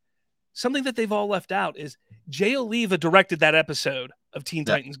 something that they've all left out is Jay Oliva directed that episode of Teen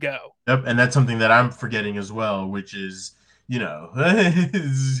Yeah. Titans Go. Yep, and that's something that I'm forgetting as well, which is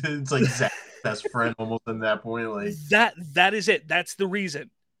it's like Zach's best friend almost at that point. Like, That is it. That's the reason.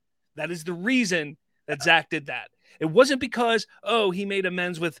 That is the reason that Zach did that. It wasn't because, oh, he made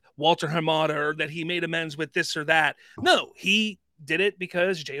amends with Walter Hamada or that he made amends with this or that. No, he did it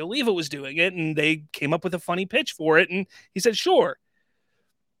because Jay Oliva was doing it and they came up with a funny pitch for it. And he said, sure.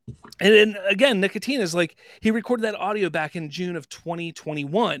 And then again, Nicotina's like, he recorded that audio back in June of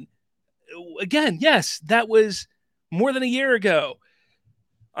 2021. Again, yes, that was more than a year ago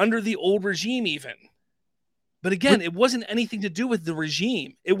under the old regime, even. But again, it wasn't anything to do with the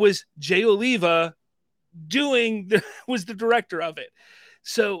regime. It was Jay Oliva was the director of it.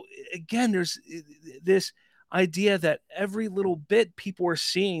 So again, there's this idea that every little bit people are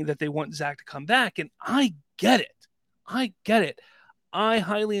seeing that they want Zach to come back, and I get it. I get it. I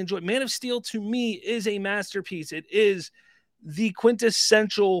highly enjoy it. Man of Steel. To me, is a masterpiece. It is the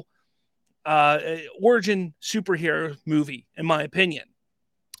quintessential origin superhero movie, in my opinion.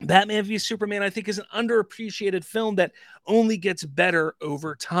 Batman v Superman, I think, is an underappreciated film that only gets better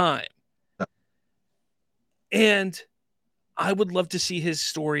over time. And I would love to see his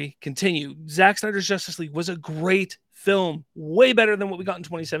story continue. Zack Snyder's Justice League was a great film, way better than what we got in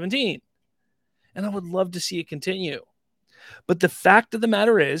 2017. And I would love to see it continue. But the fact of the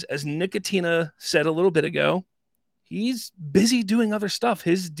matter is, as Nicotina said a little bit ago, he's busy doing other stuff.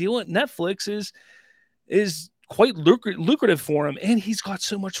 His deal at Netflix is quite lucrative for him, and he's got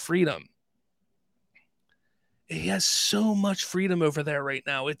so much freedom. He has so much freedom over there right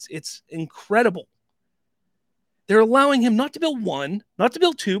now. It's incredible. They're allowing him not to build one, not to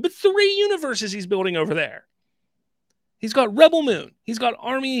build two, but three universes he's building over there. He's got Rebel Moon. He's got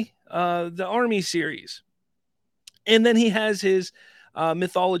the Army series. And then he has his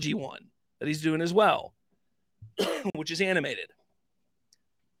mythology one that he's doing as well, which is animated.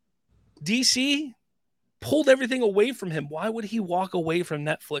 DC pulled everything away from him. Why would he walk away from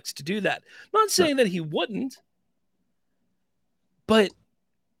Netflix to do that? Not saying that he wouldn't, but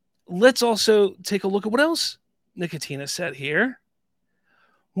let's also take a look at what else Nicotina said here.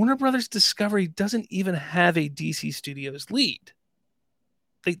 Warner Brothers Discovery doesn't even have a DC Studios lead.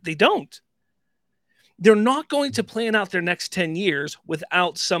 They don't. They're not going to plan out their next 10 years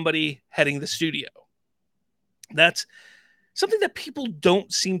without somebody heading the studio. That's something that people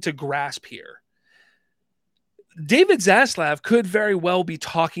don't seem to grasp here. David Zaslav could very well be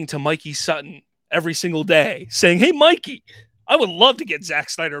talking to Mikey Sutton every single day saying, hey, Mikey, I would love to get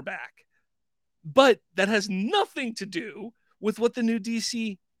Zack Snyder back. But that has nothing to do with what the new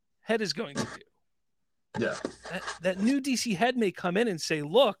DC head is going to do. Yeah. That new DC head may come in and say,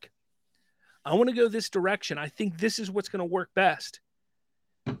 look, I want to go this direction. I think this is what's going to work best.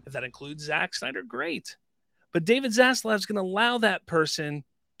 If that includes Zack Snyder, great. But David Zaslav is going to allow that person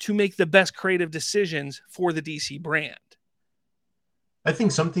to make the best creative decisions for the DC brand. I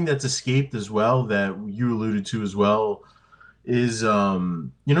think something that's escaped as well that you alluded to as well is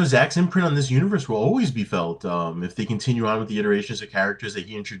Zach's imprint on this universe will always be felt. If they continue on with the iterations of characters that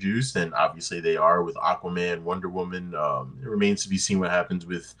he introduced, and obviously they are with Aquaman, Wonder Woman. It remains to be seen what happens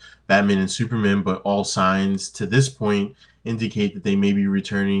with Batman and Superman, but all signs to this point indicate that they may be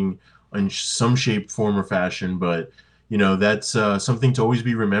returning in some shape, form, or fashion. But that's something to always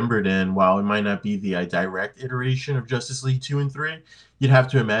be remembered. And while it might not be the direct iteration of Justice League 2 and 3, you'd have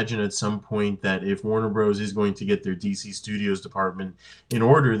to imagine at some point that if Warner Bros. Is going to get their DC Studios department in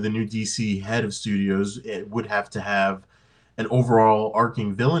order, the new DC head of studios would have to have an overall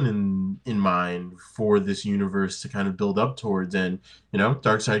arcing villain in mind for this universe to kind of build up towards. And,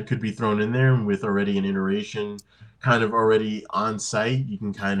 Darkseid could be thrown in there, and with already an iteration kind of already on site, you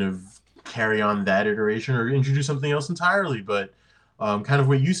can kind of carry on that iteration or introduce something else entirely. But kind of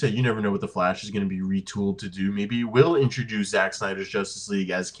what you said, you never know what the Flash is going to be retooled to do. Maybe it will introduce Zack Snyder's Justice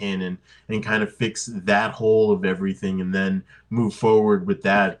League as canon and kind of fix that hole of everything and then move forward with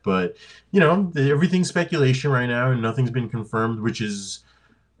that. But, everything's speculation right now and nothing's been confirmed, which is,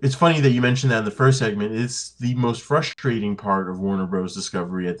 it's funny that you mentioned that in the first segment. It's the most frustrating part of Warner Bros.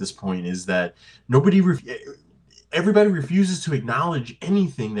 Discovery at this point is that everybody refuses to acknowledge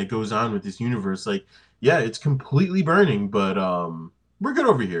anything that goes on with this universe. Like, yeah, it's completely burning, but we're good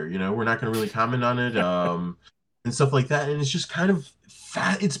over here. You know, we're not going to really comment on it, and stuff like that. And it's just kind of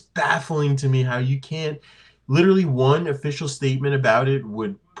it's baffling to me how you can't literally one official statement about it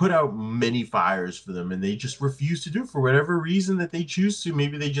would put out many fires for them, and they just refuse to do it for whatever reason that they choose to.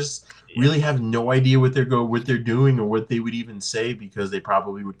 Maybe they just Yeah. really have no idea what they're doing or what they would even say, because they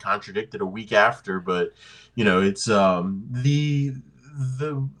probably would contradict it a week after. But you know, it's the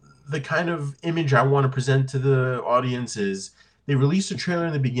the kind of image I want to present to the audience is they released a trailer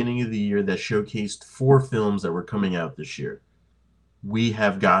in the beginning of the year that showcased 4 films that were coming out this year. We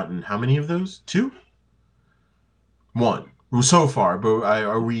have gotten how many of those? 2? 1. Well, so far, but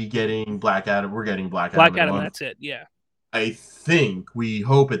are we getting Black Adam? We're getting Black Adam Black in a Adam, month. that's it. Yeah. I think we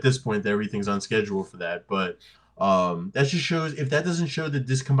hope at this point that everything's on schedule for that. But that just shows, if that doesn't show the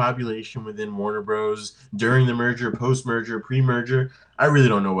discombobulation within Warner Bros. During the merger, post merger, pre merger, I really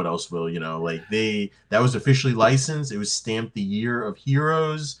don't know what else will. You know, like that was officially licensed. It was stamped the Year of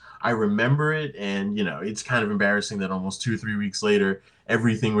Heroes. I remember it, and you know, it's kind of embarrassing that almost 2 3 weeks later,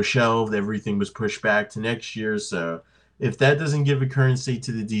 everything was shelved, everything was pushed back to next year. So if that doesn't give a current state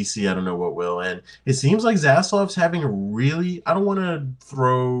to the DC, I don't know what will. And it seems like Zaslav's having a really, I don't want to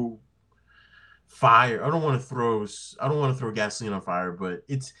throw fire. I don't want to throw gasoline on fire, but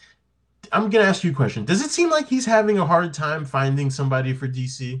I'm going to ask you a question. Does it seem like he's having a hard time finding somebody for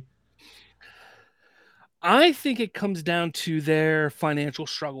DC? I think it comes down to their financial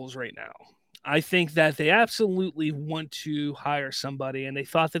struggles right now. I think that they absolutely want to hire somebody, and they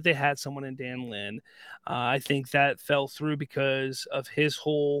thought that they had someone in Dan Lin. I think that fell through because of his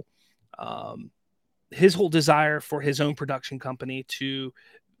whole desire for his own production company to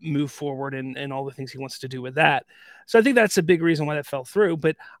move forward and all the things he wants to do with that. So I think that's a big reason why that fell through.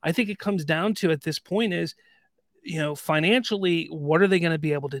 But I think it comes down to at this point is, you know, financially, what are they going to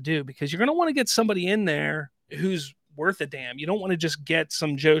be able to do? Because you're going to want to get somebody in there who's worth a damn. You don't want to just get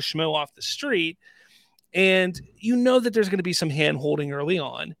some Joe Schmo off the street. And you know that there's going to be some hand holding early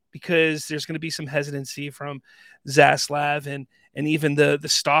on because there's going to be some hesitancy from Zaslav and even the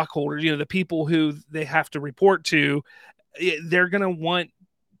stockholders, you know, the people who they have to report to. They're going to want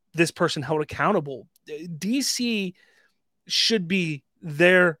this person held accountable. DC should be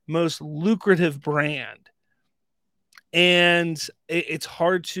their most lucrative brand, and it's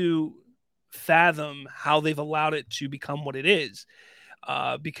hard to fathom how they've allowed it to become what it is,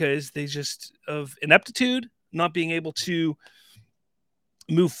 because they just of ineptitude, not being able to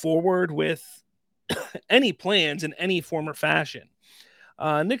move forward with any plans in any form or fashion.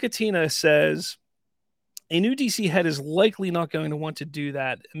 Nicotina says a new DC head is likely not going to want to do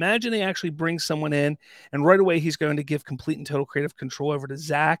that. Imagine they actually bring someone in, and right away he's going to give complete and total creative control over to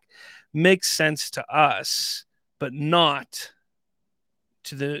Zach. Makes sense to us, but not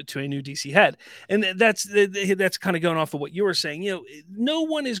to a new DC head. And that's kind of going off of what you were saying. You know, no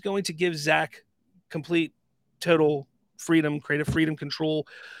one is going to give Zach complete, total freedom, creative freedom, control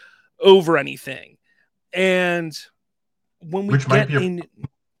over anything. And when we Which might be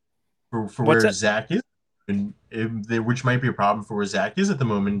for what's where that? Zach is, and which might be a problem for where Zach is at the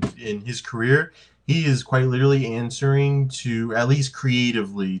moment in his career. He is quite literally answering to, at least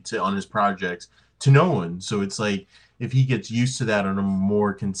creatively, to on his projects, to no one. So it's like if he gets used to that on a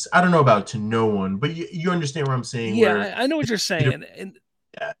more I don't know about to no one, but you understand what I'm saying. Where Yeah, I know what you're saying, and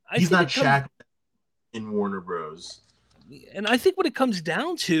yeah, I he's think not it comes, Shaq in Warner Bros. and I think what it comes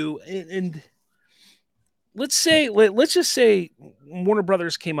down to, and let's just say Warner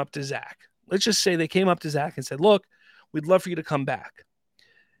Brothers came up to Zach. Let's just say they came up to Zach and said, "Look, we'd love for you to come back."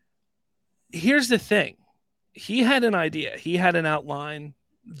 Here's the thing: he had an idea, he had an outline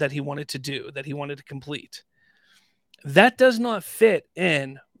that he wanted to do, that he wanted to complete. That does not fit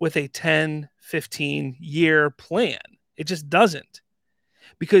in with a 10-15 year plan. It just doesn't.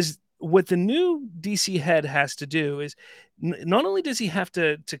 Because what the new DC head has to do is not only does he have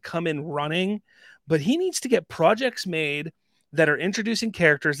to come in running, but he needs to get projects made that are introducing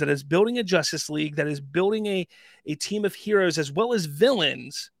characters, that is building a Justice League, that is building a team of heroes as well as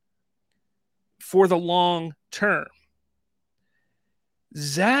villains for the long term.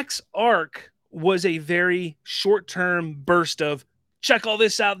 Zach's arc was a very short term burst of check all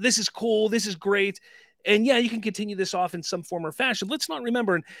this out. This is cool. This is great. And yeah, you can continue this off in some form or fashion. Let's not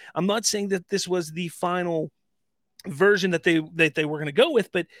remember, and I'm not saying that this was the final version that they were going to go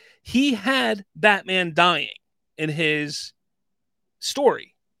with, but he had Batman dying in his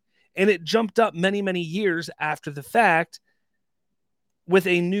story. And it jumped up many, many years after the fact with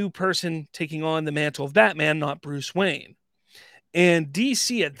a new person taking on the mantle of Batman, not Bruce Wayne. And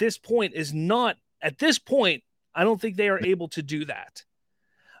DC at this point is not, at this point, I don't think they are able to do that.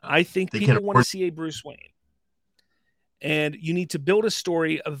 I think They can people want to afford. see a Bruce Wayne. And you need to build a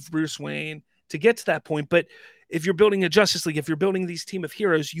story of Bruce Wayne to get to that point. But if you're building a Justice League, if you're building these team of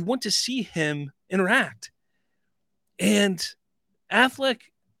heroes, you want to see him interact. And Affleck,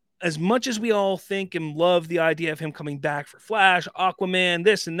 as much as we all think and love the idea of him coming back for Flash, Aquaman,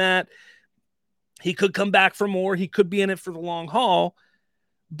 this and that, he could come back for more. He could be in it for the long haul,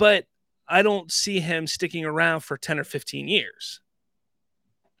 but I don't see him sticking around for 10 or 15 years.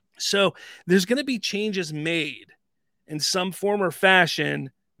 So there's going to be changes made in some form or fashion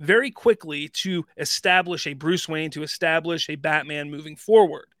very quickly to establish a Bruce Wayne, to establish a Batman moving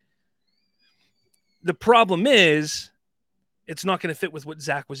forward. The problem is it's not going to fit with what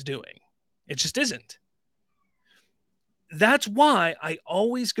Zack was doing. It just isn't. That's why I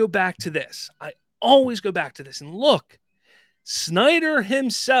always go back to this. And look, Snyder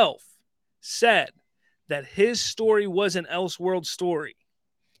himself said that his story was an Elseworld story.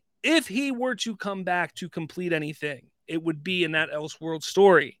 If he were to come back to complete anything, it would be in that Elseworld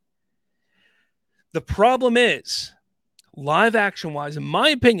story. The problem is, live action wise, in my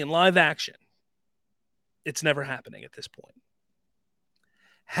opinion, live action, it's never happening at this point.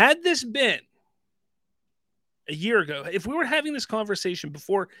 Had this been a year ago, if we were having this conversation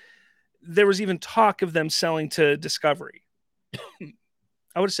before there was even talk of them selling to Discovery,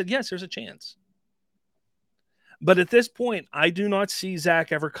 I would have said, yes, there's a chance. But at this point, I do not see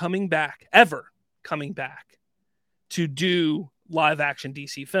Zack ever coming back to do live action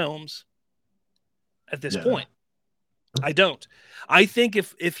DC films at this point. I don't. I think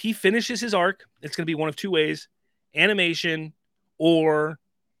if he finishes his arc, it's going to be one of two ways: animation or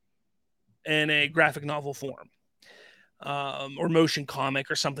in a graphic novel form, or motion comic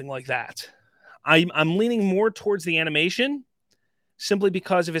or something like that. I'm leaning more towards the animation simply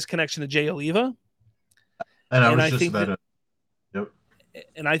because of his connection to Jay Oliva. And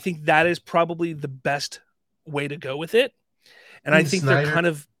I think that is probably the best way to go with it. And I think Snyder, they're kind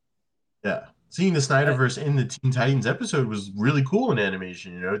of... Yeah. Seeing the Snyderverse in the Teen Titans episode was really cool in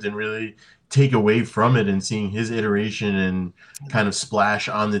animation. It didn't really take away from it, and seeing his iteration and kind of splash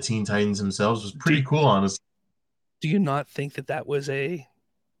on the Teen Titans themselves was pretty cool, honestly. Do you not think that was a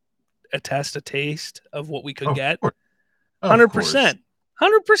taste of what we could get? 100%.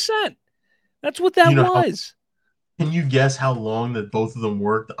 100%. That's what that was. Can you guess how long that both of them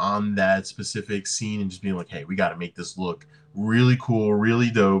worked on that specific scene and just being like, hey, we got to make this look really cool, really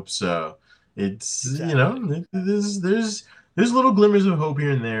dope. So it's, there's little glimmers of hope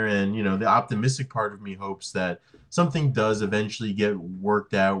here and there. And, the optimistic part of me hopes that something does eventually get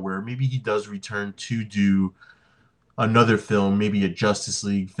worked out where maybe he does return to do another film, maybe a Justice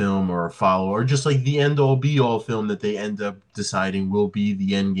League film or a follow, or just like the end-all be-all film that they end up deciding will be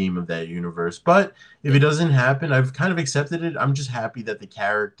the end game of that universe. But if it doesn't happen, I've kind of accepted it. I'm just happy that the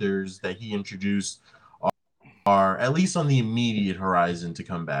characters that he introduced are at least on the immediate horizon to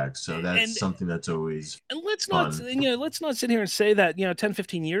come back. So that's something that's always fun. Let's not sit here and say that 10,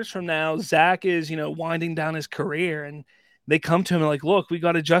 15 years from now Zack is winding down his career and they come to him and like, look, we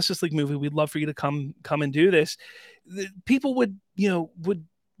got a Justice League movie. We'd love for you to come and do this. People would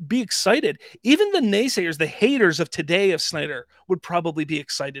be excited. Even the naysayers, the haters of today of Snyder would probably be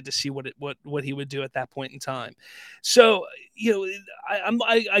excited to see what he would do at that point in time. So,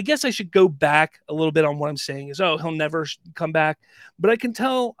 I guess I should go back a little bit on what I'm saying is, he'll never come back. But I can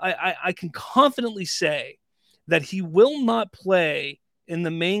tell, I can confidently say that he will not play in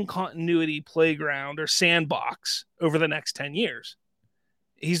the main continuity playground or sandbox over the next 10 years.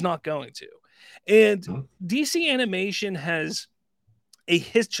 He's not going to. And DC Animation has a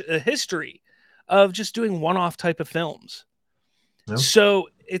history of just doing one-off type of films. Yep. So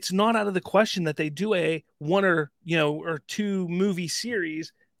it's not out of the question that they do a one or two movie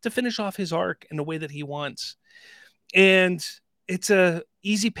series to finish off his arc in the way that he wants. And it's a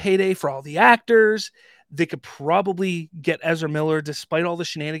easy payday for all the actors. They could probably get Ezra Miller, despite all the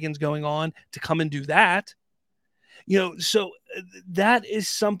shenanigans going on, to come and do that. So that is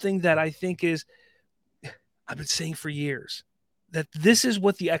something that I think I've been saying for years, that this is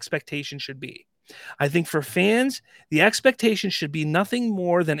what the expectation should be. I think for fans, the expectation should be nothing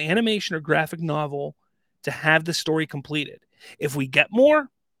more than animation or graphic novel to have the story completed. If we get more,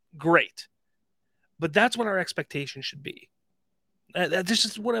 great. But that's what our expectation should be. This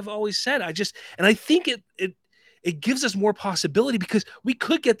is what I've always said. I think it gives us more possibility because we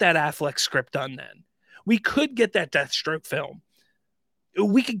could get that Affleck script done then. We could get that Deathstroke film.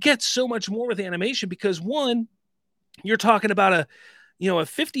 We could get so much more with animation because, one, you're talking about a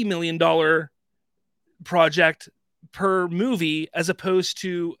 $50 million project per movie as opposed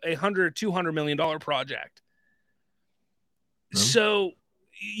to a $200 million project. So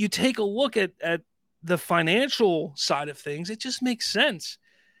you take a look at the financial side of things, it just makes sense.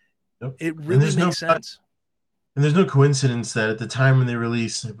 Yep. It really makes sense. And there's no coincidence that at the time when they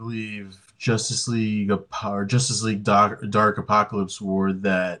released, I believe, Justice League or Justice League Dark Apocalypse War,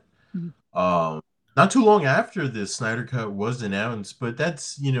 that not too long after the Snyder Cut was announced, but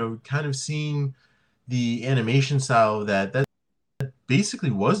that's, kind of seeing the animation style that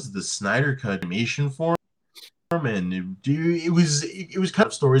basically was the Snyder Cut animation form, and it was kind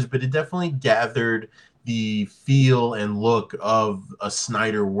of stories, but it definitely gathered the feel and look of a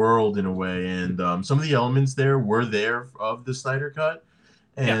Snyder world in a way, and some of the elements were there of the Snyder Cut,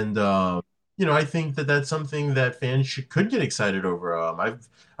 and I think that that's something that fans could get excited over.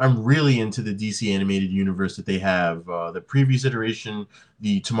 I'm really into the DC animated universe that they have. The previous iteration,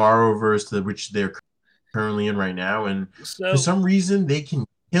 the Tomorrowverse, which they're currently in right now, and for some reason they can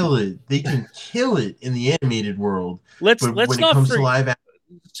kill it. They can kill it in the animated world. Let's when it comes to live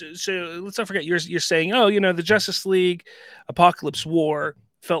action, so let's not forget, you're saying, the Justice League Apocalypse War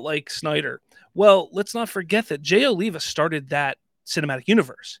felt like Snyder. Well, let's not forget that Jay Oliva started that cinematic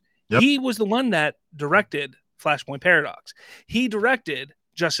universe. Yep. He was the one that directed Flashpoint Paradox. He directed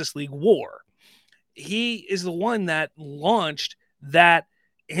Justice League War. He is the one that launched that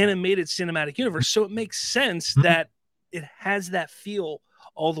animated cinematic universe. So it makes sense that it has that feel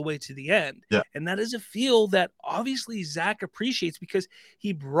all the way to the end. Yeah. And that is a feel that obviously Zack appreciates, because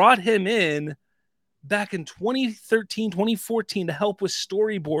he brought him in back in 2013, 2014 to help with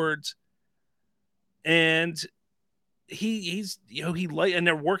storyboards. And and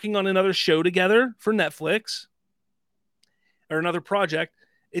they're working on another show together for Netflix, or another project.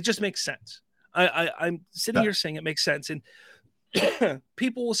 It just makes sense. I'm sitting here saying it makes sense. And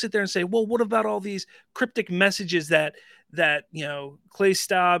people will sit there and say, well, what about all these cryptic messages that Clay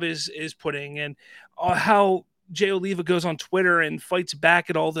Staub is putting, and how Jay Oliva goes on Twitter and fights back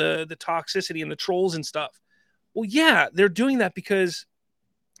at all the toxicity and the trolls and stuff? Well, yeah, they're doing that because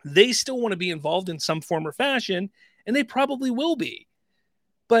they still want to be involved in some form or fashion, and they probably will be,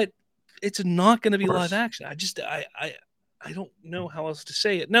 but it's not going to be live action. I don't know how else to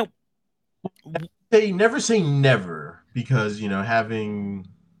say it. Now, they never say never, because having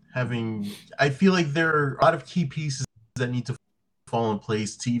I feel like there are a lot of key pieces that need to fall in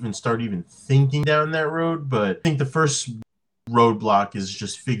place to even start thinking down that road. But I think the first roadblock is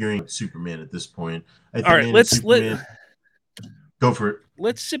just figuring out Superman at this point. All right, let's go for it.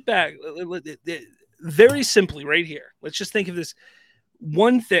 Let's sit back very simply right here. Let's just think of this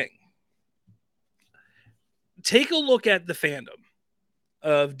one thing. Take a look at the fandom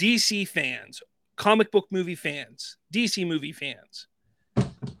of DC fans, comic book movie fans, DC movie fans.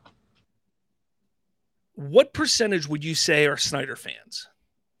 What percentage would you say are Snyder fans?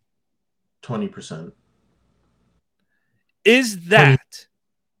 20%. Is that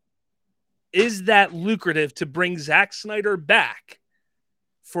lucrative to bring Zack Snyder back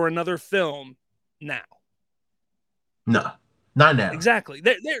for another film now? No, not now. Exactly.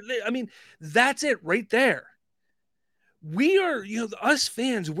 I mean, that's it right there. We are, us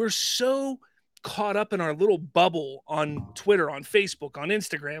fans, we're so caught up in our little bubble on Twitter, on Facebook, on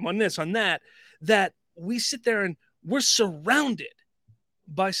Instagram, on this, on that, that we sit there and we're surrounded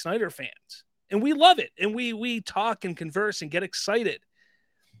by Snyder fans, and we love it. And we talk and converse and get excited.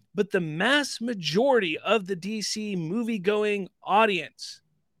 But the mass majority of the DC movie-going audience,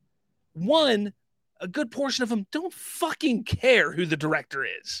 a good portion of them don't fucking care who the director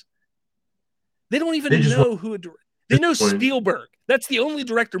is. They don't even know who they know Spielberg. That's the only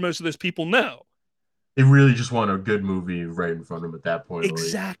director most of those people know. They really just want a good movie right in front of them at that point.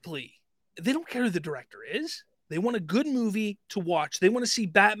 Exactly. They don't care who the director is. They want a good movie to watch. They want to see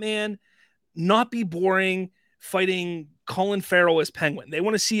Batman not be boring fighting Colin Farrell as Penguin. They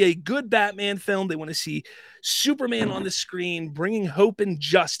want to see a good Batman film. They want to see Superman on the screen bringing hope and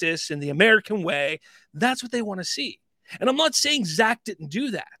justice in the American way. That's what they want to see. And I'm not saying Zack didn't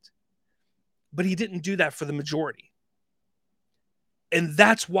do that, but he didn't do that for the majority. And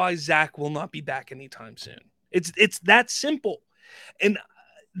that's why Zack will not be back anytime soon. It's that simple. And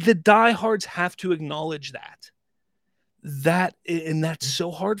the diehards have to acknowledge that. And that's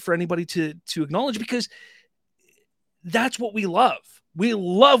so hard for anybody to acknowledge, because that's what we love. We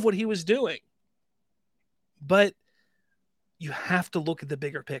love what he was doing. But you have to look at the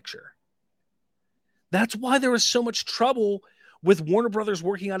bigger picture. That's why there was so much trouble with Warner Brothers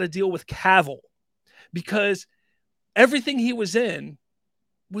working out a deal with Cavill, because everything he was in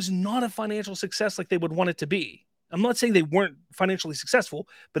was not a financial success like they would want it to be. I'm not saying they weren't financially successful,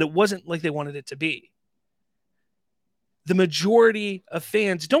 but it wasn't like they wanted it to be. The majority of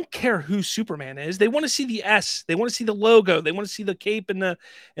fans don't care who Superman is. They want to see the S. They want to see the logo. They want to see the cape and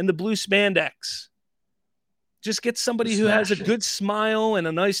the blue spandex. Just get somebody who has a Smashing. good smile and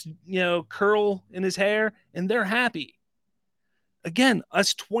a nice, curl in his hair, and they're happy. Again,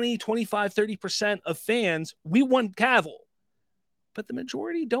 us 20, 25, 30% of fans, we want Cavill, but the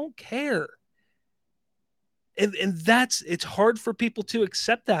majority don't care. And that's, it's hard for people to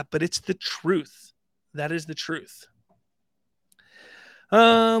accept that, but it's the truth. That is the truth.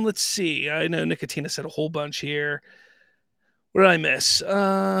 Let's see. I know Nicotina said a whole bunch here. What did I miss?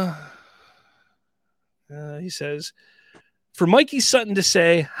 He says, for Mikey Sutton to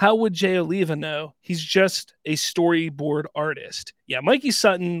say, how would Jay Oliva know? He's just a storyboard artist. Yeah, Mikey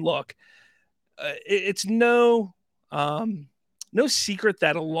Sutton, look, it's no secret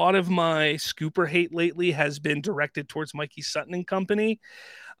that a lot of my scooper hate lately has been directed towards Mikey Sutton and company.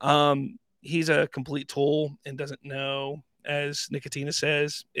 He's a complete tool and doesn't know, as Nicotina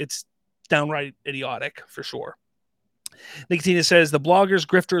says. It's downright idiotic for sure. Nicotina says the bloggers,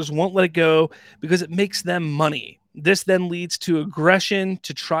 grifters won't let it go because it makes them money. This then leads to aggression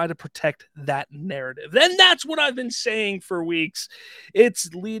to try to protect that narrative. And that's what I've been saying for weeks.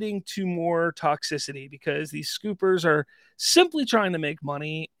 It's leading to more toxicity because these scoopers are simply trying to make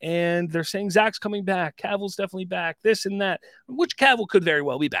money, and they're saying Zach's coming back, Cavill's definitely back, this and that, which Cavill could very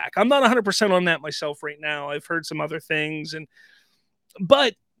well be back. I'm not 100% on that myself right now. I've heard some other things,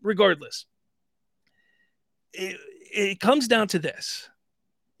 but regardless, it comes down to this.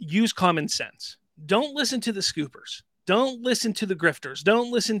 Use common sense. Don't listen to the scoopers. Don't listen to the grifters.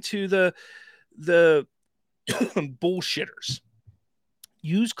 Don't listen to the bullshitters.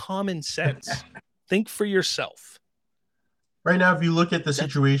 Use common sense. Think for yourself. Right now, if you look at the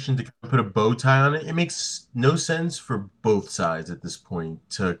situation to put a bow tie on it, it makes no sense for both sides at this point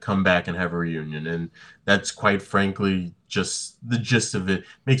to come back and have a reunion. And that's quite frankly just the gist of it.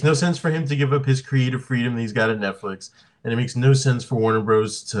 Makes no sense for him to give up his creative freedom that he's got at Netflix. And it makes no sense for Warner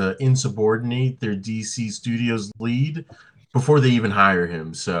Bros. To insubordinate their DC Studios lead before they even hire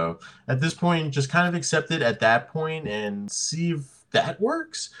him. So at this point, just kind of accept it at that point and see if that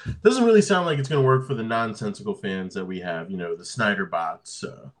works. Doesn't really sound like it's going to work for the nonsensical fans that we have, the Snyder bots.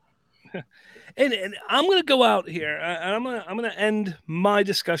 So. and I'm going to go out here. I'm going to end my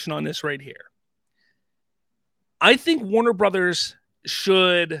discussion on this right here. I think Warner Brothers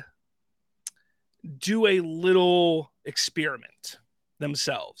should do a little experiment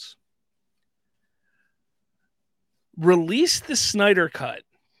themselves. Release the Snyder Cut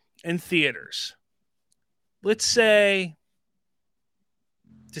in theaters. Let's say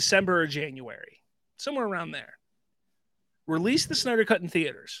December or January, somewhere around there. Release the Snyder Cut in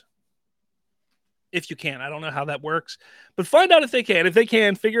theaters. If you can. I don't know how that works, but find out if they can. If they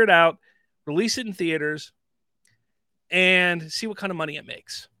can, figure it out. Release it in theaters and see what kind of money it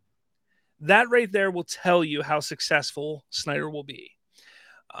makes. That right there will tell you how successful Snyder will be.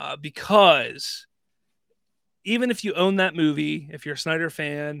 Because even if you own that movie, if you're a Snyder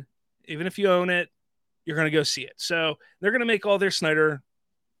fan, even if you own it, you're going to go see it. So they're going to make all their Snyder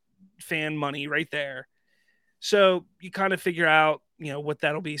fan money right there. So you kind of figure out, what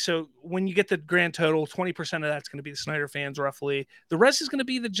that'll be. So when you get the grand total, 20% of that's going to be the Snyder fans roughly. The rest is going to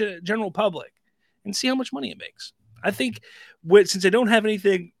be the general public, and see how much money it makes. I think since I don't have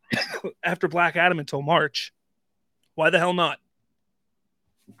anything after Black Adam until March, why the hell not?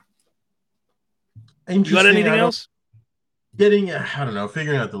 You got anything else? I don't know,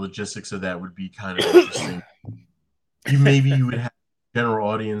 figuring out the logistics of that would be kind of interesting. You would have a general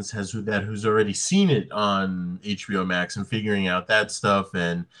audience who's already seen it on HBO Max and figuring out that stuff,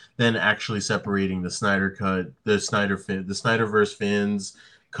 and then actually separating the Snyder Cut, the Snyderverse fans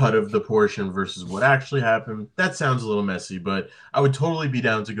cut of the portion versus what actually happened. That sounds a little messy, but I would totally be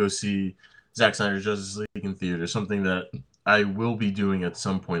down to go see Zack Snyder's Justice League in theater, something that I will be doing at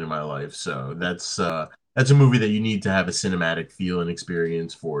some point in my life. So that's a movie that you need to have a cinematic feel and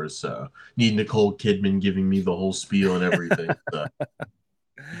experience for. So need Nicole Kidman giving me the whole spiel and everything. So.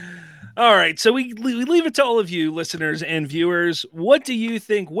 All right, so we leave it to all of you listeners and viewers. What do you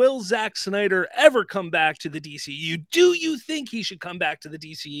think? Will Zack Snyder ever come back to the DCEU? Do you think he should come back to the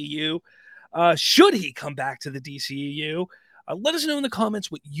DCEU? Should he come back to the DCEU? Let us know in the comments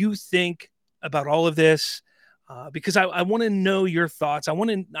what you think about all of this, because I want to know your thoughts. I want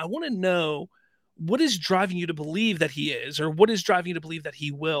to know what is driving you to believe that he is, or what is driving you to believe that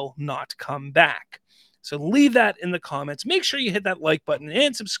he will not come back. So leave that in the comments. Make sure you hit that like button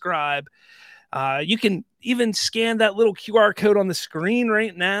and subscribe. You can even scan that little QR code on the screen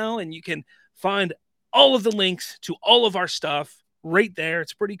right now, and you can find all of the links to all of our stuff right there.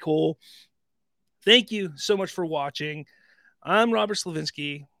 It's pretty cool. Thank you so much for watching. I'm Robert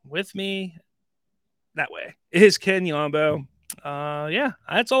Slavinsky. With me that way is Ken Yombo. Yeah,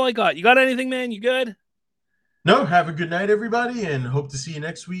 that's all I got. You got anything, man? You good? No, have a good night, everybody, and hope to see you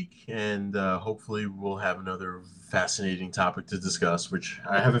next week. And hopefully, we'll have another fascinating topic to discuss, which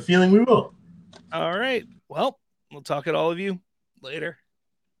I have a feeling we will. All right. Well, we'll talk at all of you later.